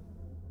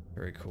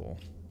 Very cool.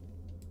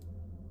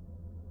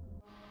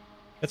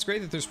 That's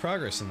great that there's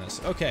progress in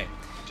this. Okay.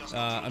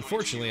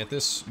 Unfortunately, at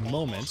this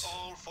moment,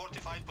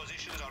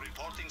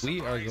 we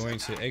are going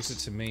to exit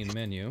to main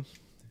menu,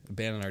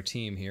 abandon our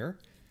team here,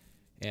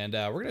 and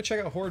we're going to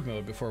check out Horde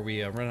mode before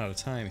we run out of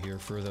time here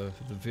for the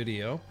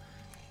video.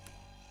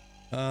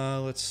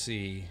 Let's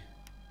see.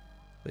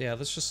 Yeah,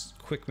 let's just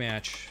quick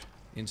match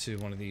into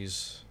one of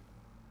these.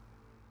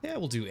 Yeah,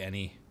 we'll do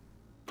any.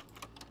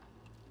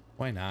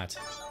 Why not?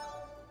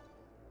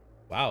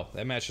 Wow,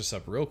 that matched us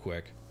up real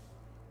quick.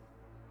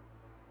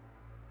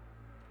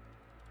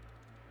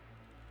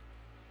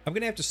 I'm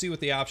gonna have to see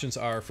what the options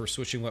are for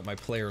switching what my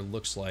player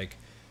looks like.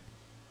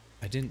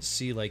 I didn't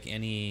see like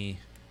any...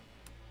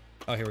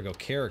 Oh, here we go.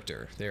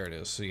 Character. There it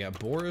is. So you got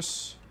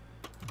Boris,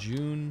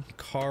 June,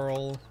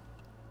 Carl,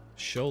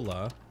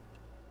 Shola.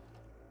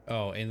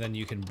 Oh, and then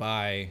you can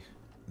buy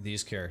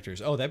these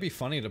characters. Oh, that'd be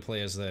funny to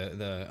play as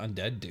the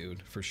undead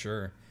dude, for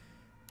sure.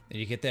 And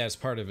you get that as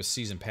part of a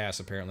season pass,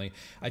 apparently.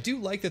 I do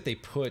like that they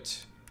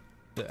put...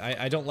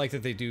 I don't like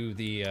that they do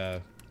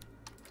the,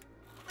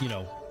 you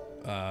know,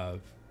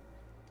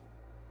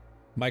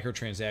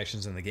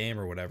 microtransactions in the game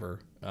or whatever.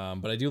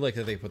 But I do like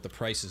that they put the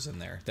prices in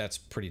there. That's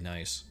pretty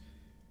nice.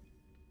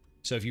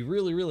 So if you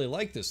really, really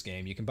like this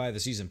game, you can buy the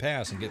season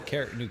pass and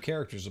get new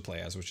characters to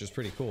play as, which is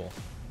pretty cool.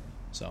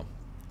 So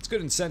it's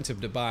good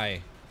incentive to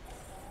buy,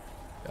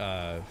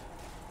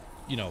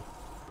 you know,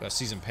 a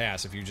season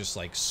pass if you're just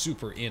like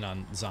super in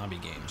on zombie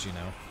games, you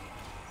know.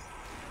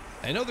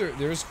 I know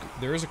there is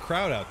a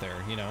crowd out there,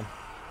 you know.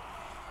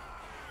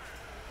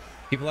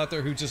 People out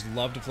there who just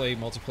love to play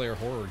multiplayer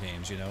horror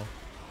games, you know.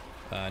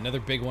 Another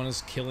big one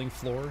is Killing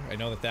Floor. I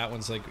know that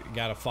one's like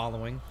got a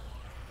following.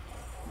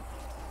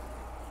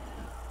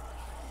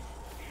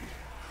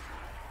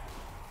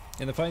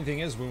 And the funny thing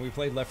is, when we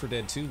played Left 4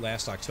 Dead 2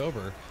 last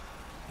October,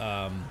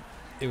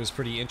 it was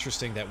pretty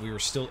interesting that we were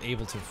still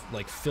able to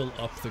like fill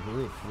up the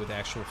group with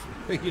actual,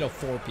 you know,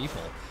 4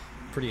 people.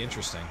 Pretty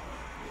interesting.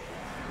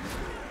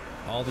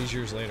 All these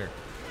years later.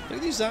 Look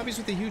at these zombies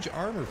with the huge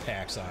armor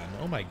packs on.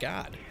 Oh my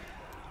god.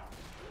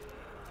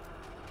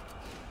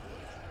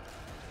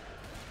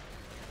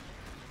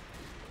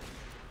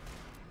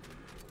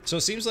 So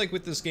it seems like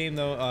with this game,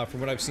 though, from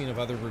what I've seen of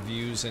other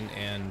reviews and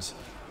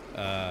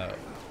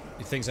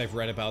things I've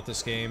read about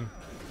this game,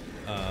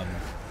 oh,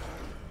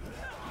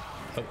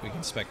 we can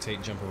spectate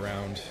and jump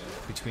around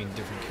between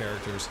different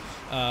characters.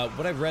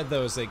 What I've read,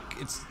 though, is like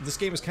this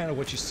game is kind of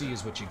what you see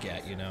is what you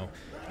get, you know.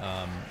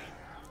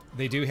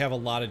 They do have a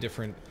lot of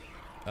different,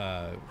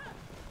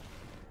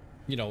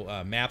 you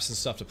know, maps and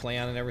stuff to play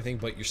on and everything,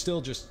 but you're still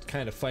just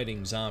kind of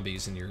fighting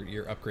zombies and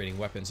you're upgrading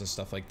weapons and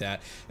stuff like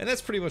that. And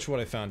that's pretty much what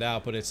I found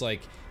out, but it's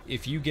like,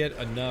 if you get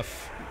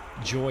enough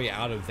joy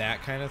out of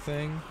that kind of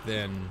thing,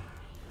 then,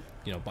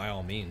 you know, by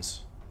all means,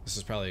 this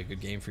is probably a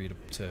good game for you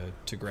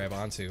to grab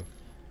onto.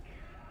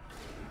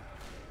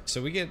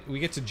 So we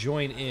get to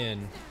join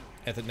in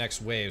at the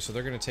next wave, so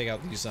they're going to take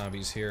out these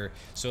zombies here.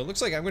 So it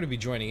looks like I'm going to be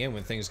joining in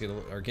when things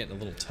are getting a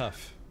little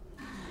tough.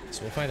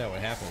 So we'll find out what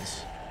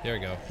happens. There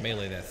we go.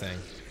 Melee that thing.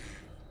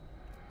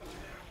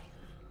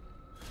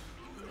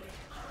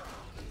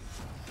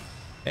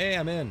 Hey,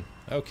 I'm in.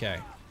 Okay.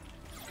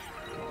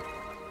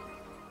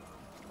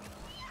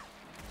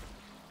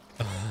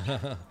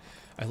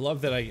 I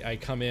love that I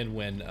come in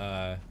when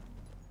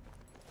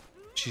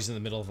she's in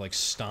the middle of like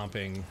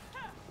stomping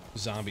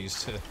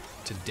zombies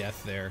to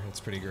death there. That's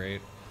pretty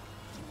great.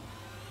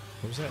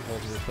 What was that?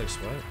 Hold to replace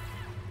what?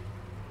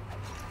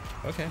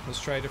 Okay,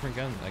 let's try a different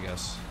gun, I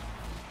guess.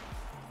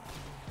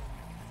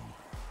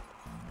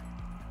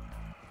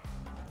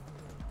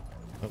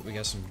 Oh, we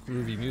got some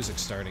groovy music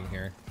starting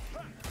here.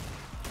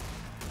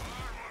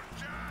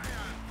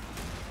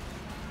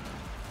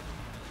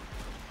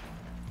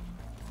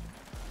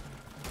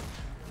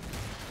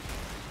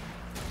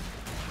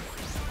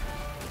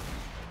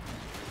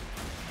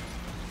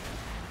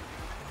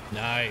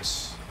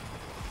 Nice.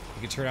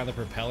 You can turn on the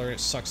propeller and it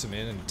sucks them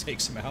in and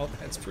takes them out.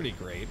 That's pretty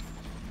great.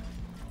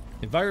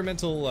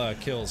 Environmental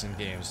kills in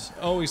games.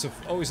 Always a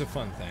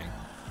fun thing.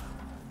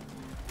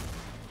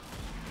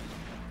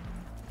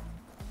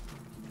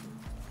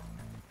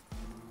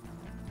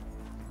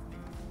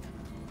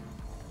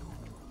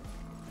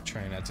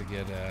 Trying not to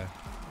get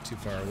too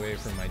far away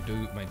from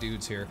my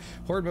dudes here.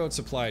 Horde mode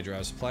supply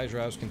drops. Supply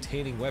drops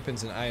containing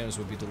weapons and items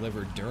will be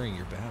delivered during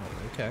your battle.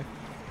 Okay.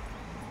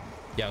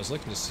 Yeah, I was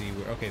looking to see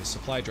where... Okay, the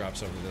supply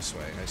drops over this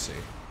way. I see.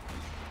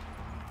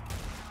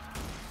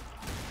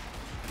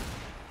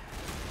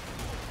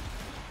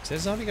 Does that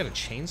zombie got a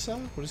chainsaw?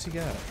 What does he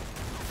got?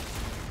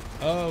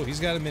 Oh,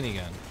 he's got a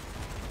minigun.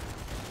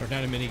 Or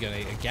not a minigun,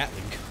 a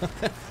Gatling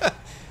gun.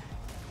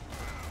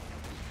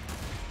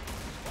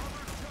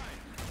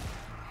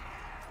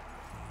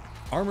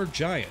 Armored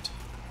Giant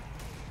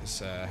is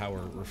how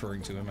we're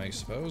referring to him, I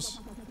suppose.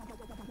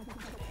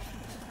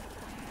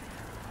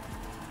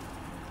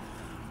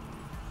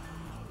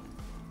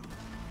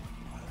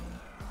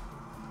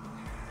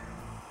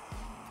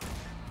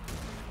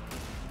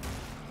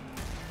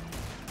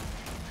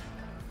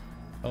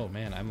 Oh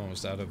man, I'm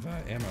almost out of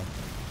ammo.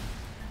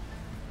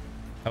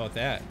 How about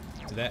that?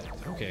 Did that?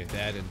 Okay,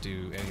 that didn't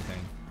do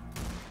anything.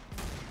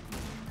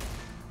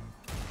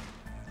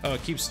 Oh,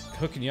 it keeps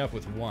hooking you up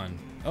with one.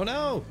 Oh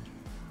no!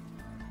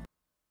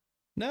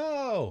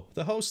 No!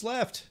 The host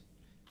left!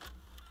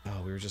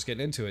 Oh, we were just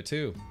getting into it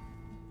too.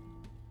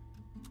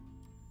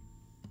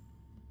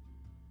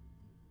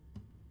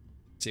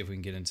 Let's see if we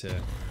can get into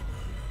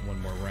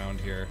one more round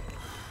here.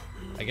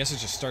 I guess it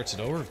just starts it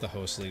over if the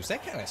host leaves.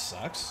 That kind of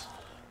sucks.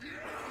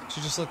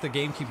 Should just let the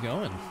game keep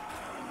going.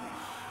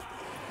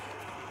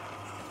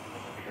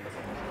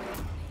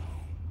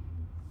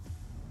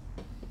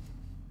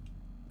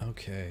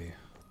 Okay.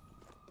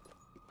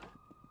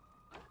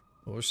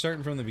 Well, we're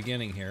starting from the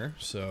beginning here,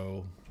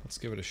 so let's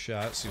give it a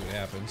shot, see what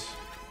happens.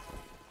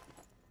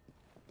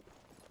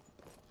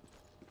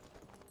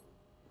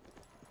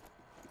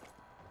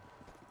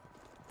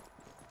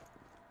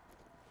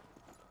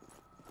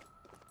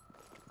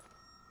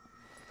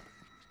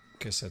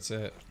 Guess that's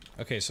it.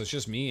 Okay, so it's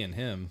just me and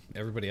him.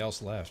 Everybody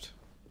else left.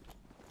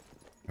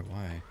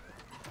 Why?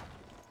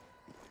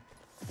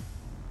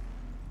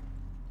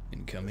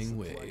 Incoming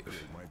wave. It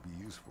might be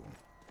useful.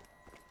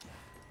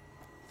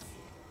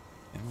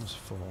 Yeah, Almost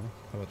full.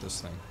 How about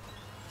this thing?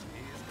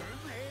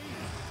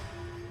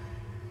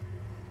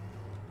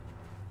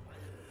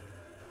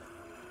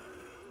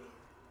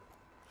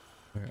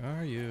 Where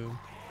are you?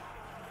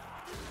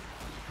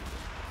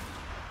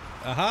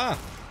 Aha!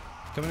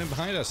 Coming in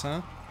behind us,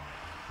 huh?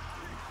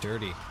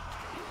 Dirty.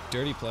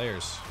 Dirty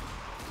players.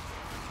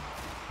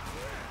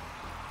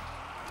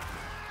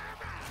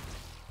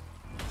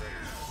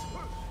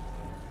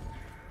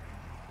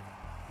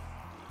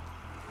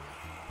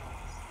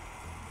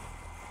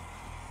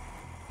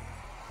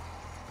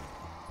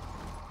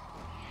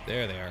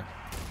 There they are.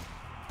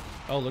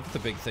 Oh, look at the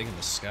big thing in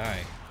the sky.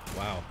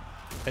 Wow.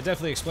 That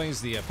definitely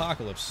explains the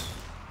apocalypse,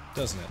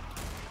 doesn't it?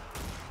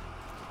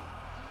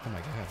 Oh my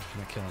god, I'm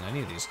not killing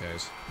any of these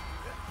guys.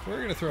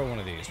 We're gonna throw one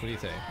of these. What do you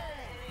think?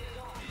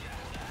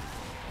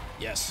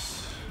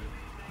 Yes.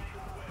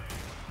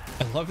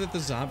 I love that the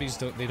zombies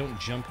don't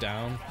jump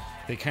down.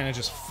 They kind of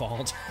just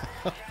fall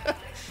down.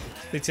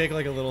 They take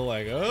like a little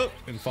like, oh,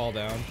 and fall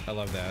down. I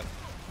love that.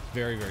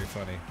 Very, very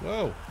funny.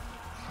 Whoa.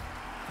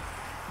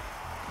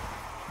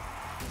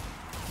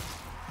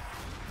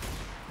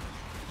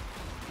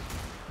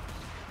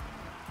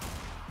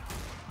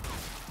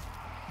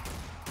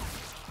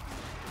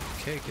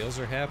 Okay, kills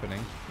are happening.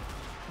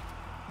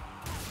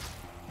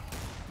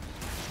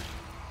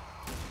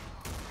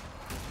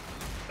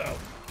 Oh,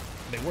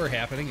 they were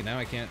happening, and now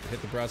I can't hit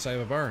the broadside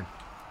of a barn.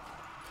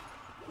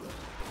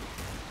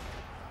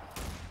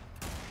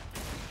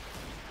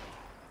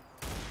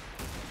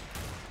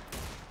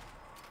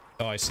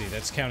 Oh, I see.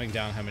 That's counting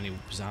down how many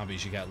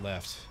zombies you got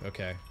left.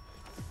 Okay.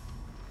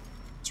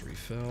 Let's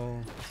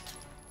refill.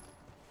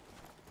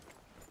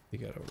 You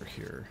got over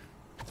here.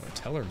 Oh, a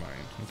teller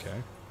mine. Okay.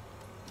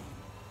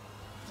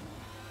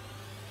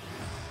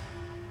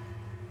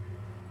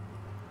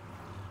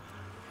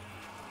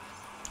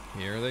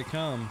 Here they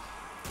come.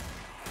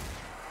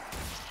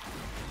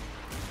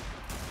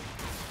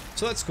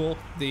 So that's cool.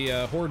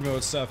 The horde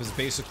mode stuff is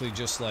basically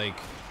just like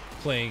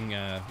playing,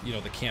 you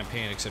know, the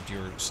campaign, except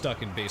you're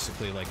stuck in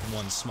basically like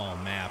one small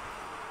map.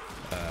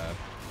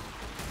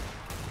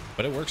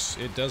 But it works.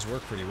 It does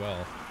work pretty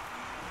well.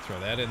 Throw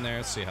that in there.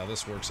 Let's see how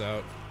this works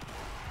out.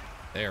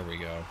 There we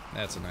go.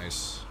 That's a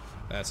nice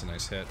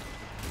hit.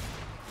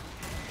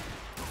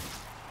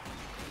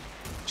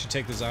 Should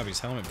take the zombie's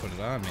helmet, put it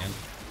on, man.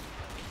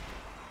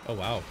 Oh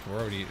wow, we're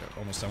already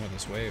almost done with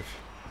this wave.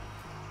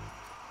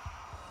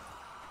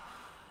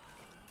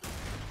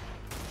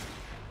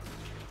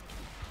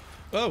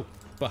 Oh,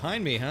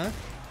 behind me, huh?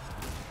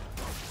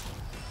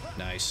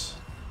 Nice.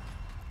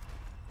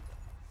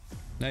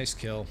 Nice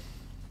kill.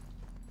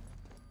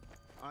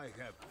 I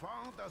have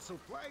found a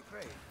supply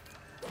crate.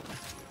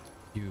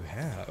 You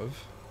have?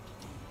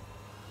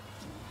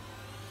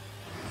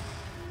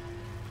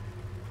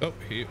 Oh,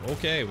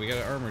 okay, we got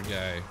an armored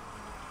guy.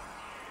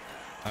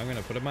 I'm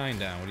gonna put a mine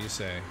down. What do you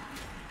say?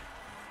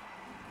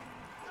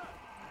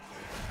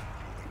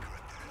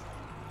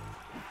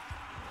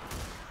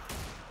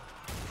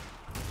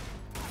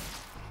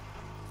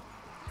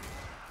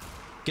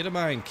 Get a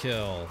mine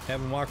kill. Have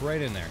him walk right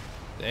in there.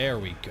 There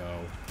we go.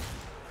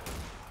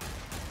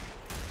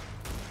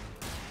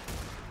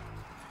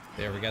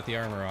 There, we got the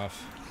armor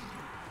off.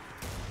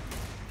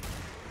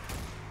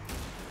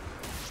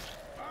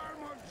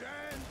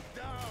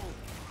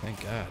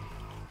 Thank God.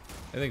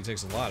 I think it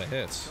takes a lot of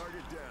hits.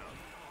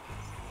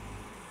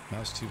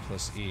 Mouse 2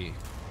 plus E.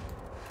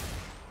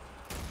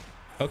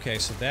 Okay,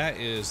 so that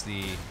is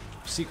the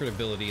secret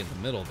ability in the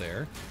middle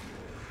there.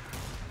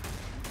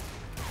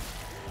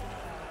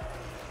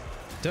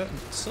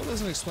 Still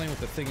doesn't explain what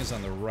the thing is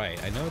on the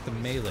right. I know what the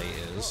melee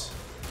is.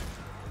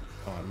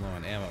 Oh, I'm low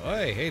on ammo. Oh,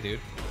 hey,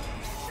 dude.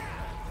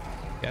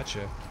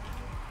 Gotcha.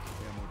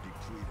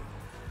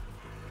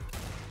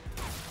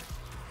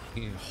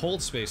 You can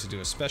hold space to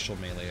do a special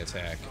melee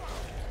attack.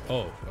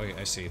 Oh, okay,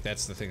 I see.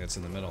 That's the thing that's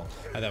in the middle.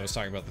 I thought I was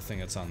talking about the thing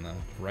that's on the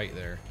right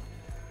there.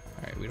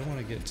 Alright, we don't want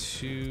to get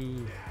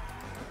too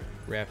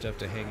wrapped up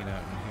to hanging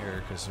out in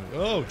here, because...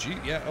 Oh, gee,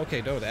 yeah,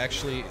 okay, no,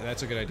 actually,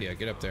 that's a good idea.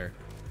 Get up there.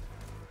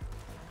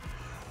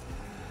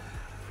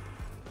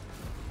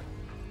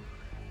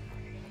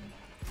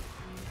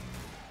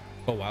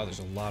 Oh, wow, there's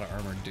a lot of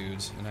armored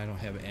dudes, and I don't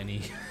have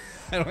any...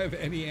 I don't have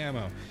any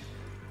ammo.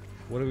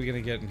 What are we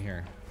going to get in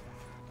here?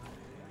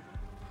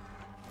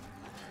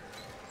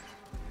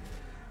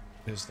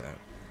 What is that?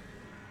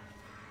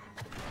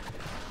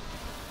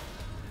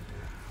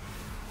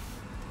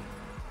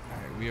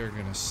 Alright, we are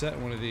gonna set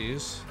one of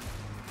these.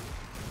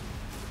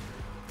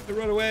 Hey,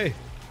 run away!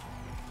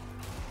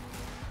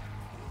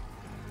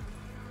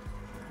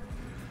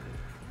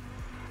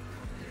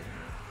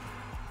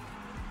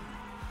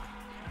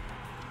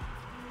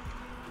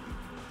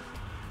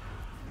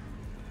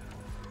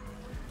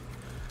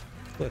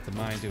 Let the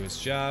mine do its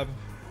job.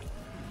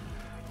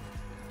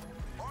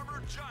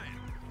 Armored giant.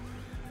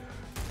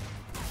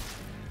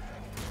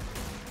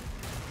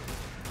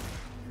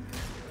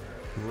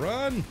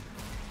 Run!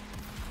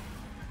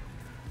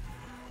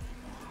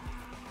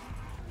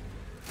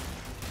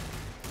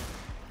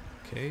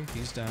 Okay,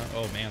 he's down.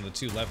 Oh man, the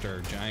two left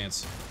are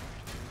giants.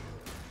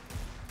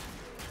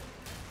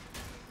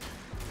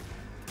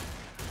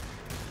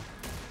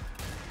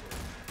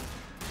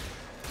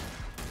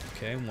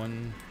 Okay,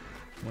 one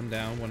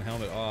down, one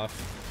helmet off.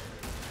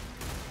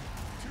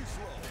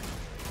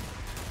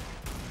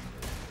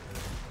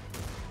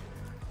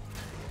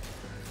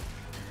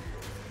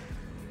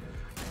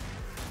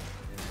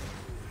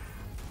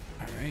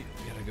 Alright,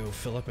 we gotta go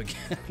fill up again.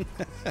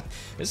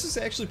 This is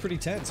actually pretty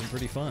tense and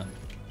pretty fun.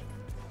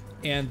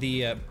 And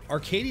the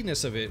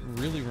arcadiness of it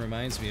really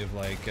reminds me of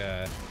like,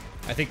 I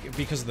think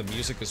because of the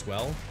music as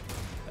well.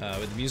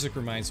 The music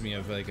reminds me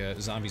of like a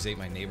Zombies Ate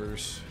My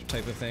Neighbors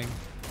type of thing.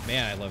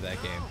 Man, I love that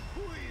game.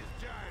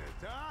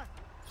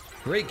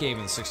 Great game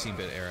in the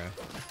 16-bit era.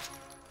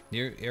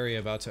 New area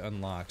about to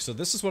unlock. So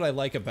this is what I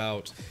like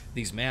about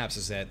these maps,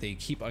 is that they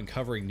keep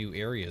uncovering new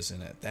areas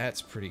in it.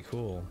 That's pretty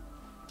cool.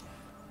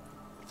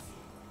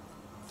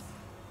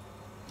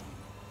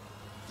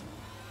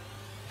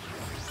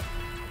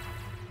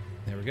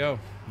 There we go.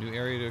 New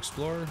area to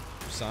explore.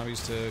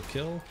 Zombies to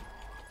kill.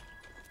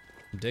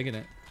 I'm digging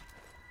it.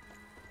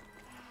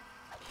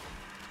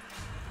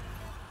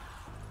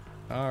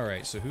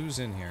 Alright, so who's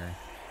in here?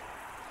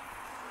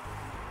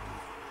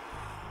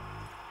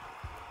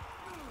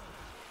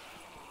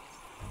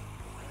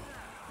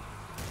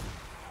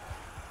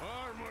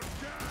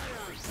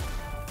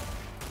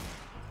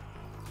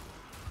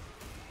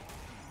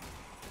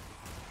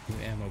 New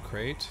ammo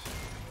crate.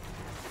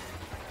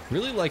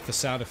 Really like the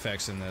sound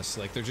effects in this.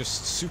 Like, they're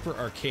just super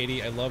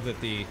arcadey. I love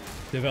that the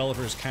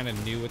developers kind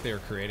of knew what they were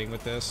creating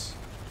with this.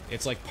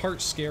 It's like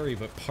part scary,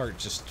 but part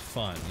just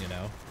fun, you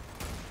know?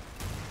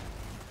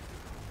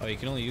 Oh, you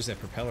can only use that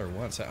propeller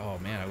once. Oh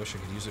man, I wish I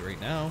could use it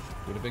right now.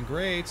 Would have been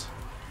great.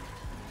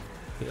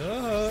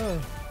 Ah.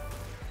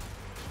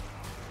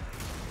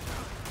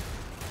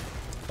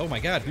 Oh my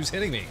god, who's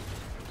hitting me?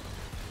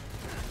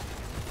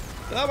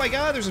 Oh my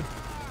god, there's a...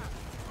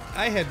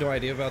 I had no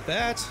idea about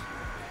that.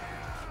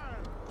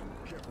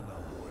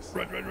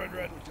 Run, run, run,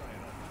 run.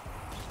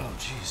 Oh,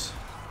 jeez.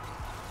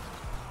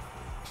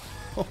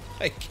 Oh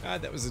my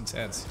god, that was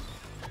intense.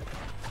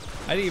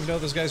 I didn't even know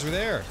those guys were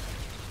there.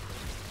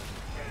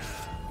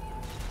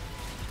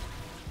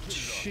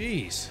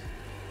 Jeez.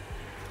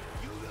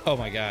 Oh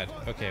my god.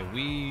 Okay,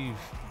 we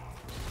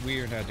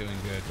are not doing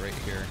good right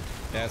here.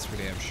 That's for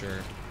damn sure.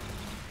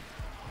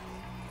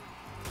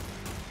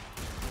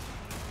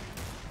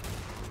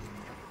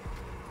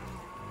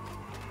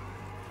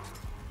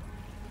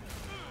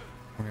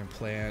 We're gonna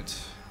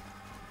plant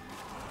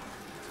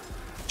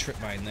trip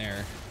mine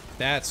there.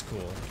 That's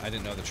cool. I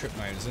didn't know the trip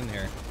mine was in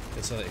here.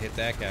 That's how it hit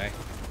that guy.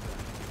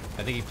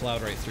 I think he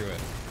plowed right through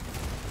it.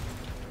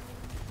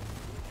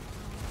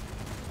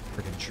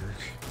 Freaking jerk.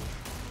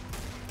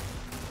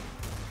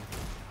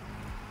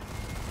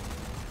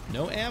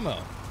 No ammo.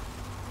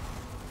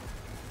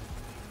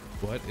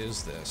 What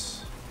is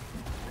this?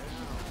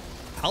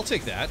 I'll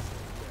take that.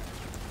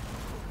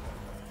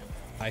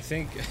 I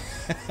think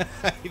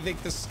I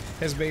think this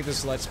has made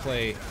this Let's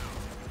Play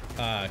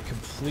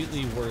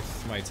completely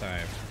worth my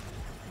time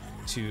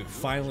to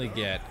finally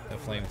get a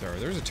flamethrower.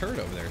 There's a turret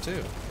over there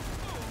too.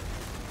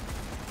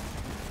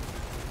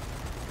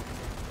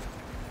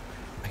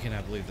 I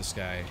cannot believe this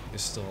guy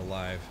is still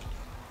alive.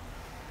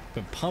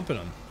 Been pumping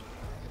him.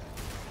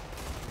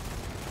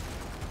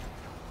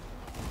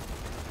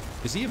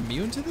 Is he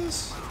immune to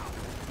this?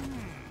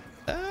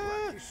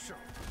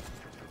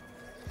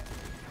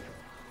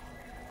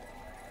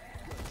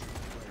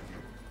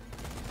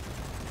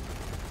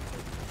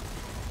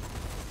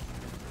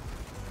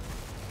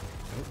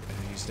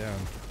 Down.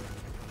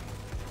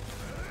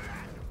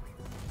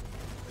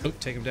 Oh,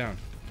 take him down.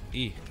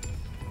 E.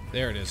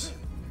 There it is.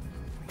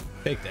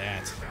 Take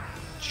that,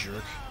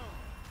 jerk.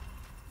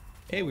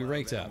 Hey, we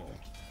ranked up.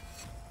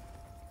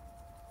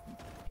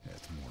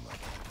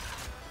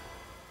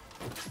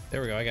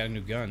 There we go. I got a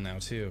new gun now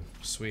too.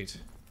 Sweet.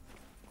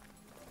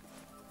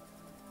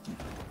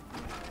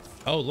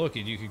 Oh, look,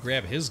 you could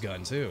grab his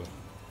gun too.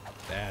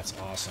 That's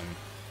awesome.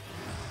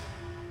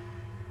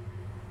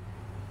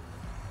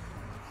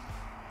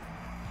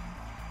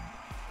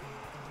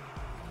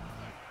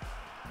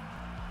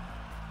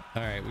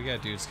 Alright, we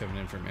got dudes coming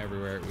in from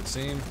everywhere, it would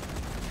seem.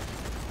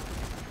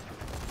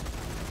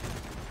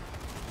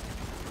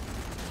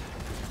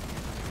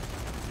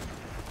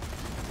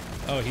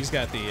 Oh, he's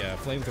got the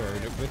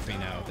flamethrower with me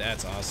now.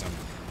 That's awesome.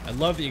 I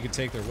love that you can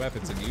take their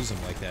weapons and use them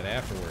like that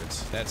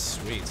afterwards. That's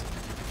sweet.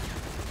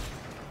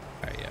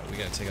 Alright, yeah, we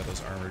gotta take out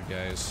those armored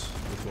guys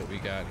with what we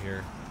got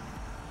here.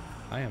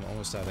 I am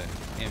almost out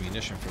of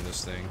ammunition for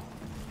this thing.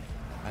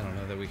 I don't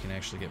know that we can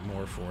actually get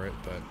more for it,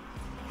 but...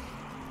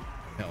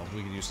 hell,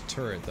 we could use a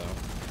turret, though.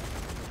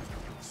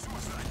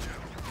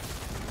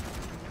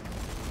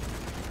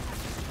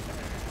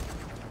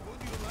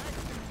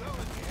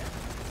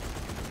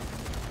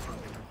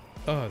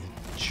 Oh,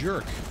 the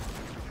jerk.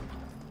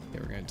 Yeah,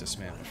 we're gonna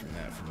dismantle from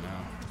that for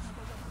now.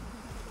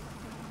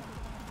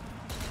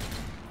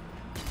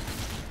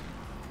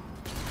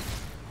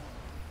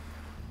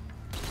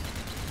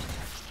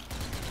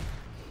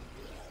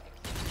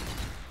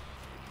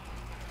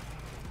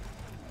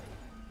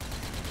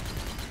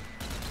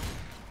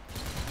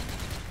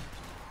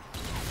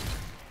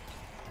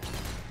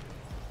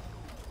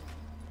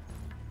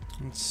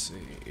 Let's see.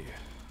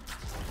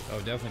 Oh,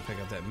 definitely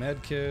pick up that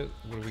med kit.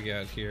 What do we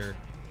got here?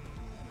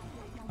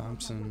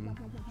 Thompson.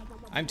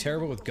 I'm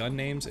terrible with gun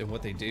names and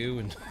what they do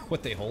and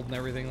what they hold and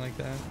everything like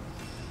that.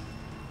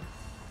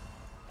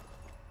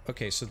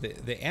 Okay, so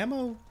the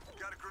ammo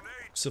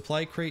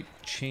supply crate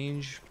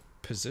change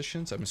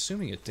positions? I'm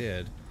assuming it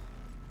did.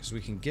 Because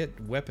we can get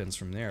weapons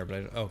from there,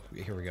 but oh,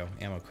 here we go.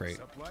 Ammo crate.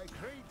 Supply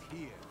crate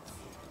here.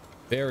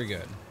 Very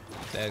good.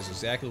 That is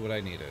exactly what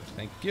I needed.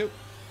 Thank you.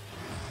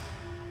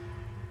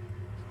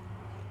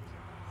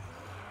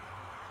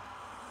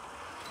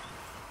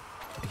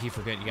 I keep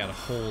forgetting you gotta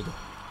hold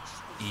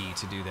E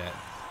to do that.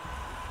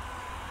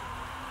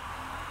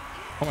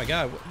 Oh my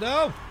god,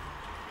 no!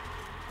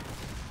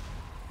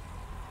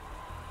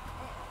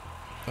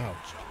 Oh.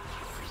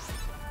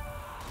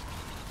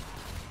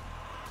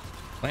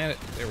 Plant it.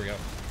 There we go.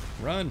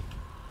 Run!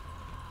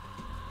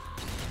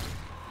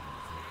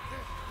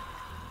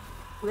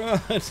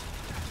 Run!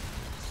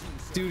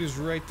 Dude is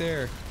right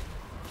there.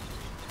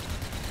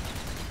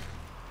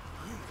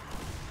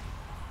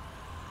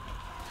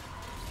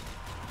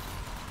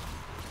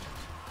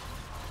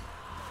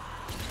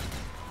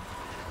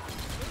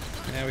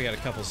 Now we got a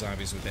couple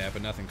zombies with that,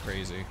 but nothing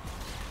crazy.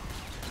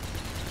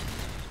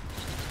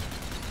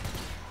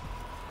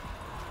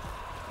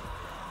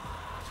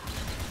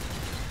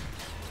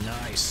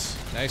 Nice.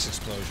 Nice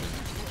explosion.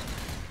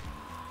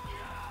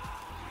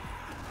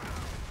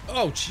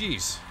 Oh,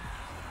 jeez.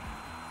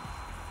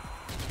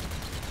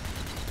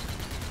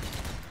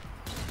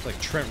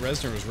 Like Trent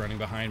Reznor was running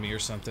behind me or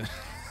something.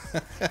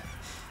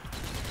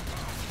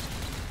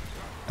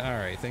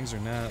 Alright, things are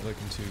not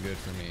looking too good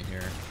for me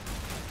here.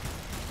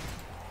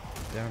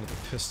 Down to the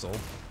pistol.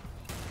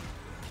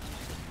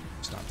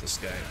 It's not this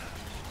guy.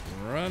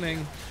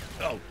 Running.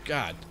 Oh,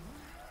 God.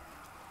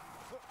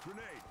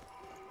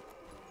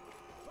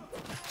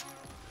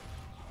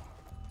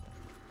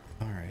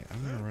 Alright,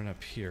 I'm gonna run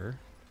up here.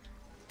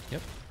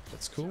 Yep,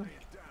 that's cool.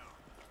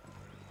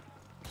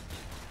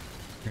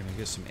 We're gonna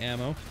get some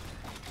ammo.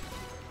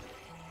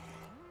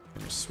 We're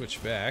gonna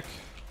switch back.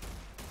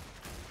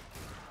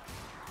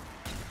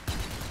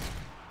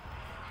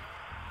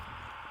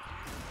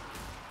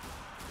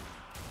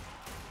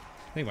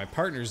 I think my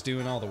partner's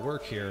doing all the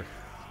work here.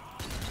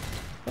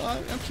 Well,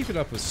 I'm keeping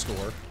up with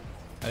score.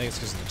 I think it's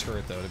because of the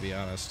turret, though, to be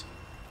honest.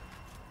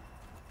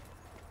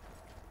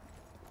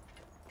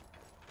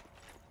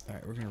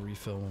 Alright, we're gonna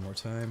refill one more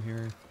time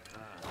here.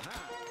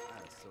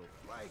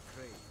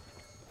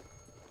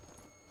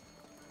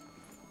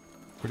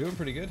 We're doing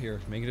pretty good here,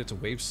 making it to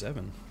wave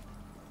 7.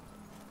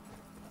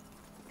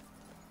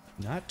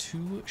 Not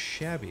too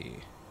shabby,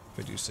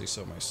 if I do say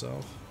so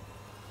myself.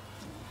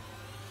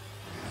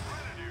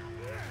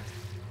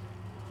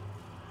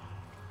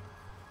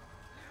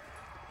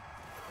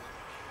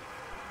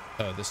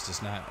 Oh, this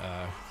does not,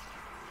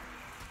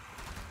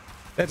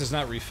 that does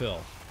not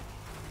refill.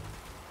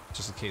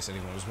 Just in case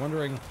anyone was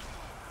wondering.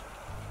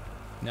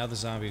 Now the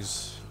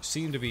zombies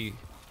seem to be...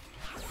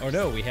 Oh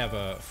no, we have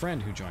a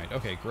friend who joined.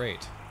 Okay,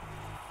 great.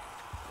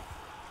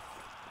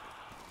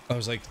 I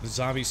was like, the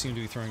zombies seem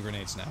to be throwing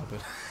grenades now,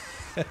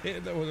 but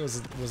that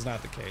was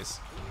not the case.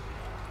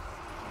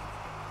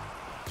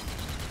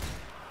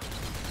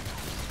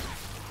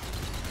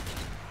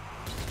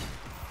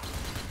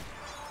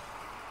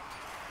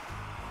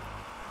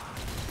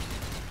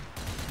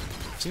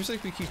 Seems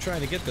like we keep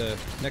trying to get the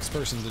next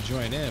person to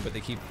join in, but they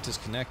keep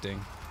disconnecting.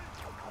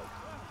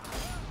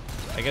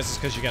 I guess it's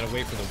because you gotta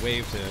wait for the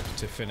wave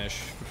to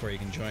finish before you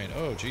can join.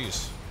 Oh,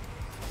 jeez.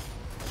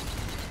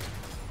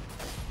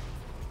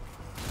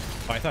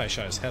 Oh, I thought I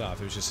shot his head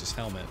off. It was just his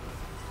helmet.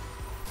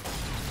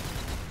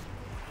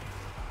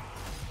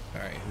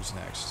 Alright, who's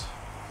next?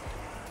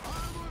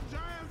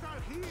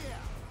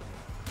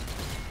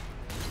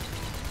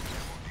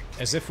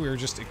 As if we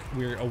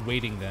were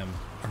awaiting them.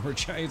 Armor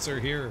giants are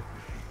here.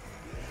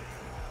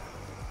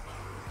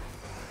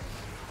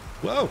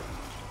 Whoa!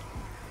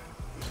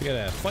 We got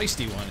a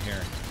feisty one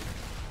here.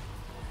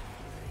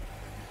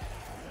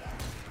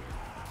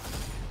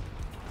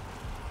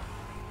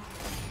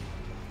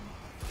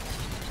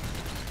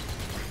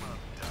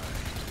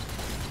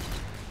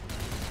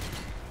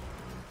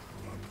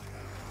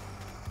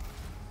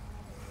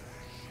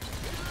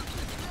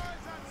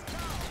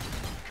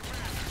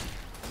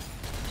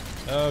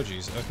 Oh,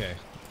 jeez. Okay.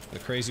 The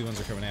crazy ones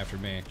are coming after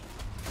me.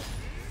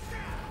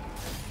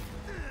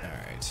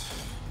 Alright.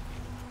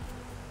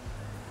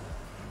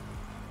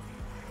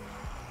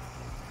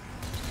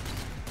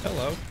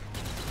 Hello.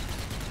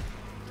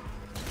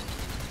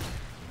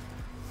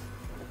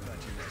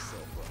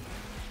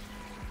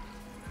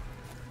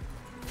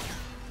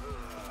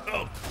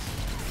 Oh!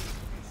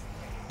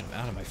 Get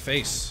out of my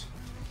face.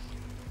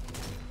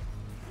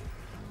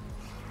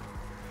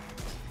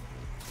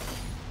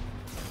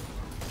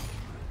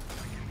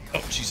 Oh,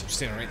 jeez, I'm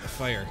standing right in the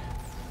fire.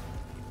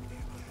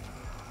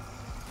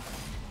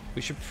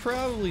 We should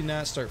probably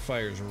not start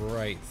fires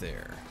right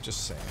there.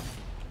 Just saying.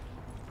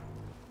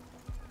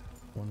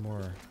 One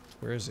more.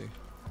 Where is he?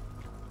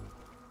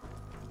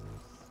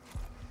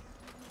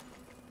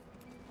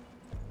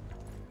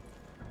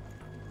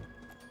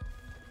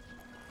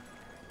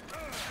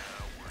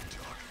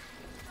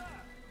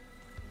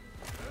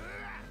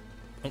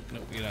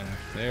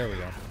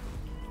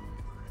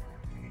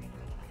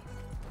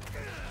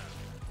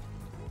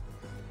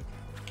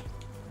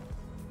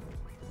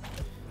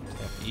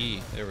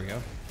 E. There we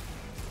go.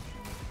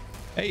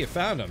 Hey, you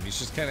found him. He's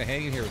just kind of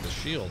hanging here with the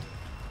shield.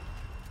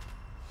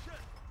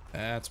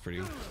 That's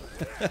pretty...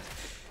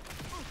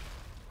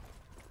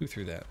 Who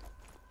threw that?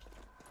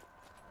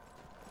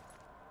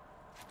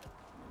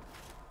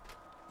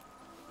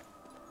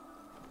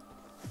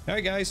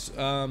 Alright guys,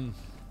 I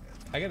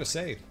gotta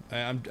say,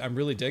 I'm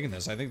really digging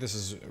this. I think this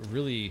is a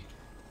really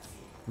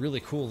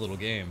cool little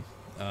game.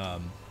 I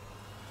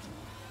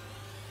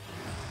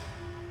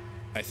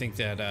think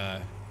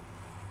that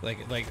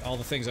like all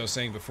the things I was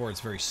saying before,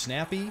 it's very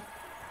snappy.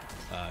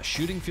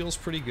 Shooting feels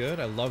pretty good.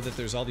 I love that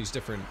there's all these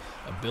different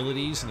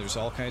abilities and there's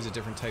all kinds of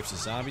different types of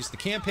zombies. The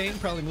campaign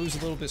probably moves a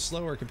little bit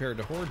slower compared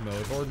to Horde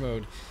mode. Horde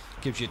mode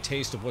gives you a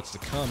taste of what's to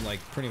come, like,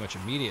 pretty much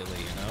immediately,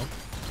 you know?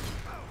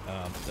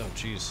 Oh,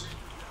 jeez.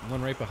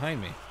 One right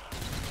behind me.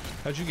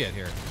 How'd you get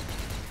here?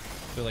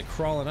 They're, like,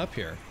 crawling up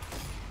here.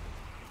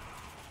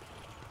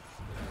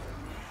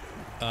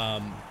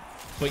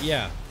 But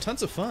yeah,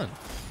 tons of fun.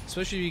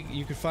 Especially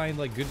you could find,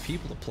 like, good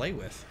people to play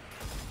with.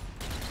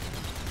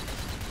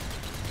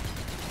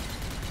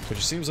 Which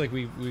it seems like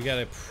we got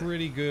a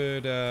pretty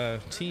good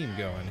team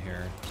going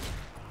here.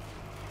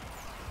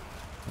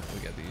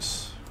 We got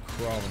these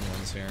crawling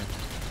ones here.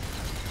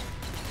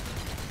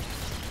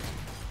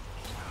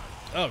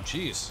 Oh,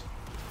 jeez.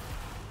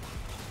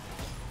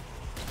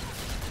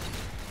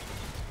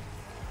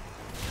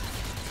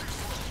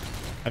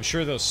 I'm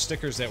sure those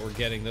stickers that we're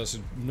getting, those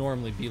would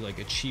normally be like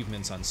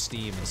achievements on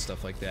Steam and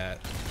stuff like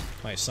that.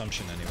 My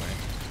assumption, anyway.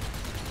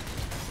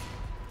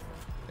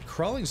 The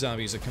crawling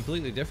zombie is a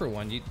completely different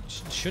one. You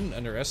shouldn't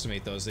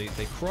underestimate those. They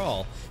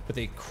crawl, but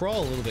they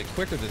crawl a little bit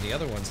quicker than the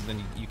other ones, and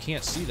then you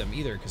can't see them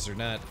either because they're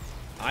not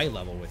eye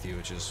level with you,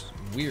 which is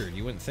weird.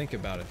 You wouldn't think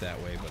about it that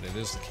way, but it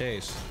is the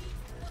case.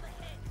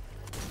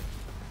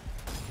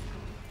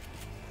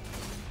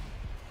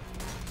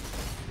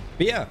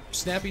 But yeah,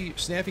 snappy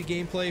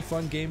gameplay,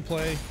 fun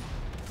gameplay.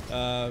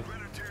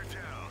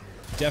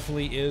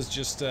 Definitely is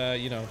just,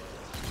 you know,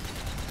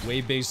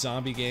 wave-based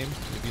zombie game.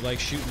 If you like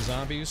shooting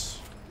zombies,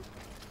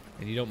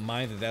 and you don't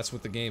mind that that's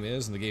what the game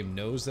is, and the game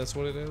knows that's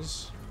what it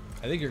is,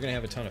 I think you're going to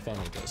have a ton of fun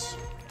with this.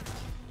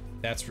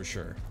 That's for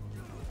sure.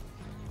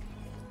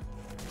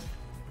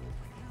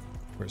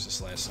 Where's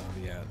this last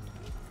zombie at?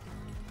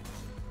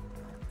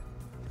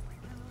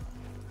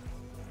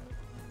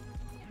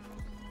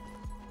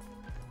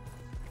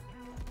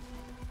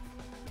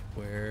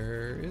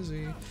 Where is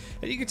he?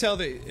 And you can tell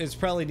that it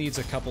probably needs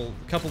a couple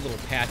little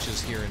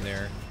patches here and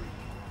there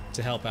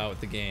to help out with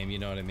the game, you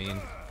know what I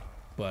mean?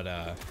 But,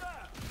 oh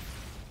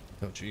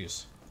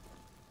jeez.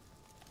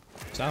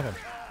 Stop him.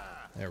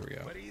 There we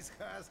go.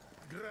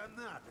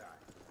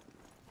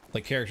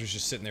 Like, characters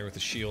just sitting there with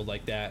a shield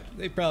like that.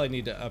 They probably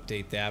need to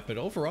update that, but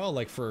overall,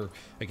 like, for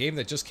a game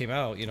that just came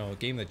out, you know, a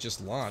game that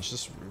just launched,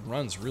 this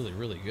runs really,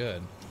 really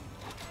good.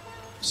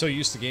 So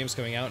used to games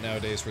coming out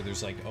nowadays where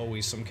there's, like,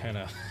 always some kind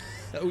of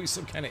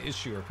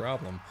issue or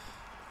problem.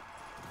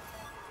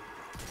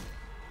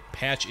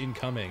 Patch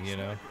incoming, you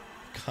know,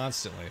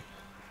 constantly.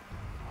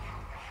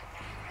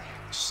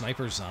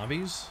 Sniper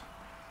zombies?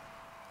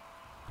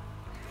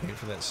 Wait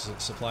for that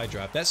supply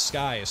drop. That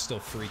sky is still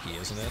freaky,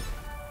 isn't it?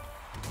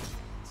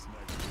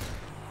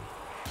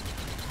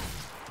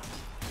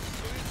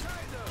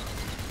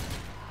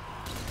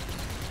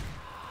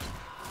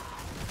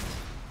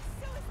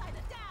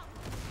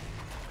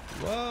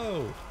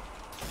 Whoa!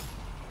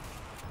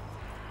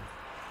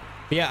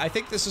 But yeah, I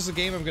think this is a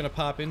game I'm gonna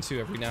pop into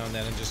every now and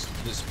then and just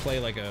play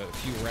like a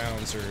few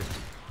rounds or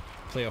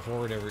play a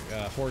horde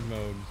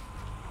mode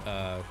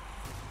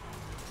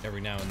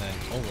every now and then.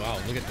 Oh wow,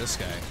 look at this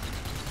guy!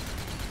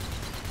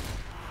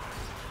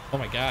 Oh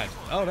my god!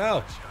 Oh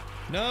no!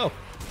 No!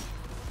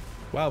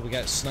 Wow, we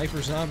got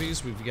sniper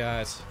zombies. We've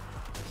got.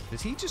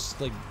 Did he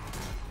just like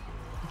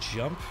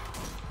jump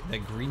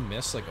that green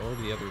mist like over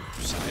to the other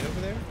side over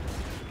there?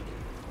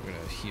 We're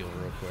gonna heal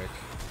real quick.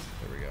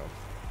 There we go.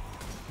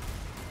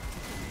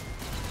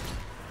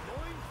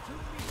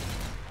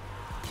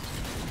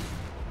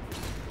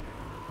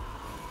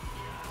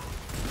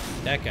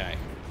 That guy.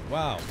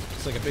 Wow.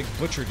 It's like a big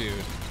butcher dude.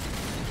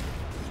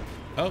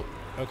 Oh,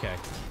 okay.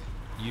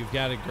 You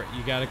gotta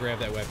grab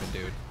that weapon,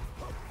 dude.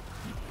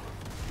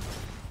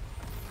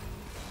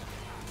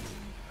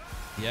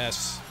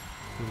 Yes.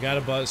 We've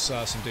gotta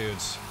buzzsaw some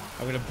dudes.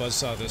 I'm gonna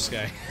buzzsaw this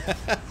guy.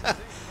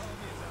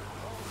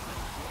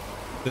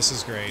 This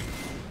is great.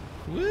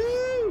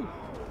 Woo!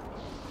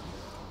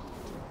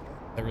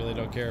 I really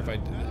don't care if I...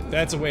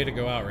 That's a way to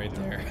go out right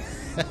there.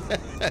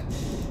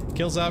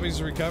 Kill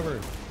zombies, recover.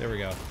 There we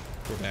go.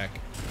 We're back.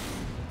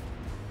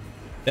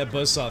 That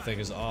buzzsaw thing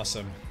is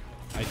awesome.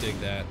 I dig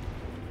that.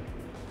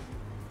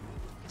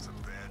 It's a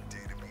bad day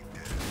to be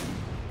dead.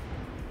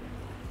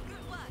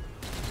 Good work.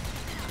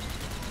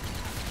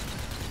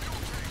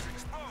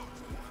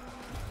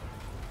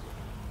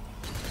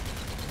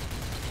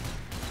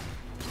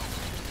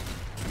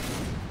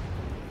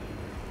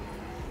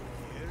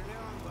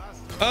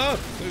 Oh,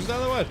 there's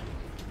another one.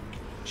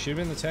 Shoot him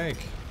in the tank.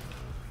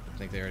 I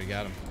think they already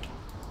got him.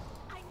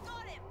 I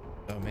got him.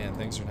 Oh man,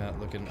 things are not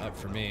looking up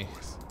for me.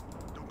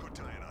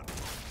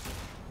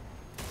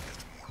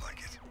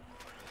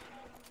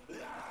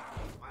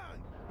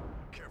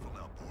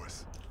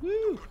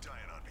 Woo! Go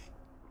dying on me.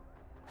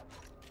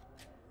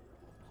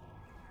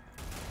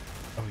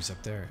 Oh, he's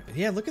up there.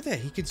 Yeah, look at that.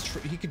 He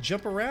could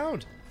jump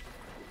around.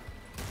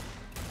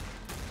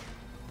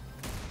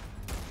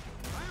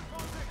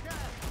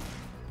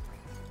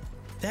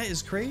 That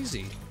is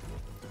crazy.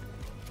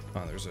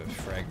 Oh, there's a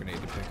frag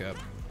grenade to pick up.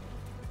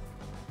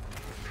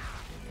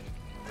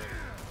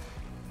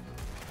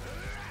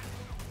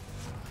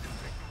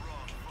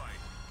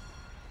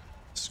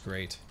 It's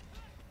great.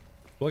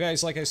 Well,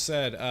 guys, like I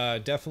said,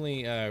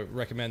 definitely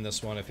recommend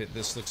this one if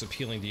this looks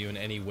appealing to you in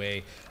any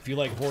way. If you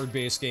like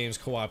horde-based games,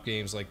 co-op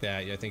games like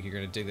that, I think you're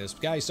going to dig this.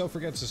 Guys, don't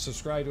forget to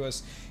subscribe to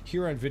us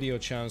here on Video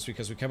Chums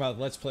because we come out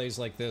with Let's Plays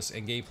like this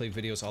and gameplay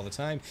videos all the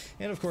time.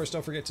 And, of course,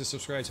 don't forget to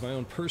subscribe to my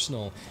own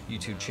personal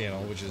YouTube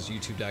channel, which is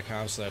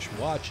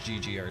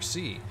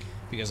youtube.com/watchggrc,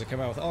 because I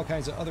come out with all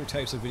kinds of other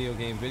types of video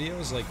game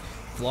videos like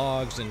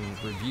vlogs and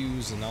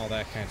reviews and all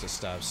that kinds of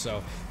stuff.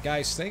 So,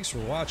 guys, thanks for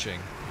watching.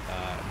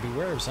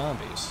 Beware of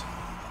zombies.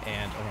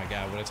 And, oh my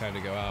god, what a time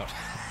to go out.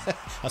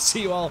 I'll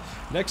see you all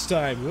next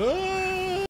time. Whoa!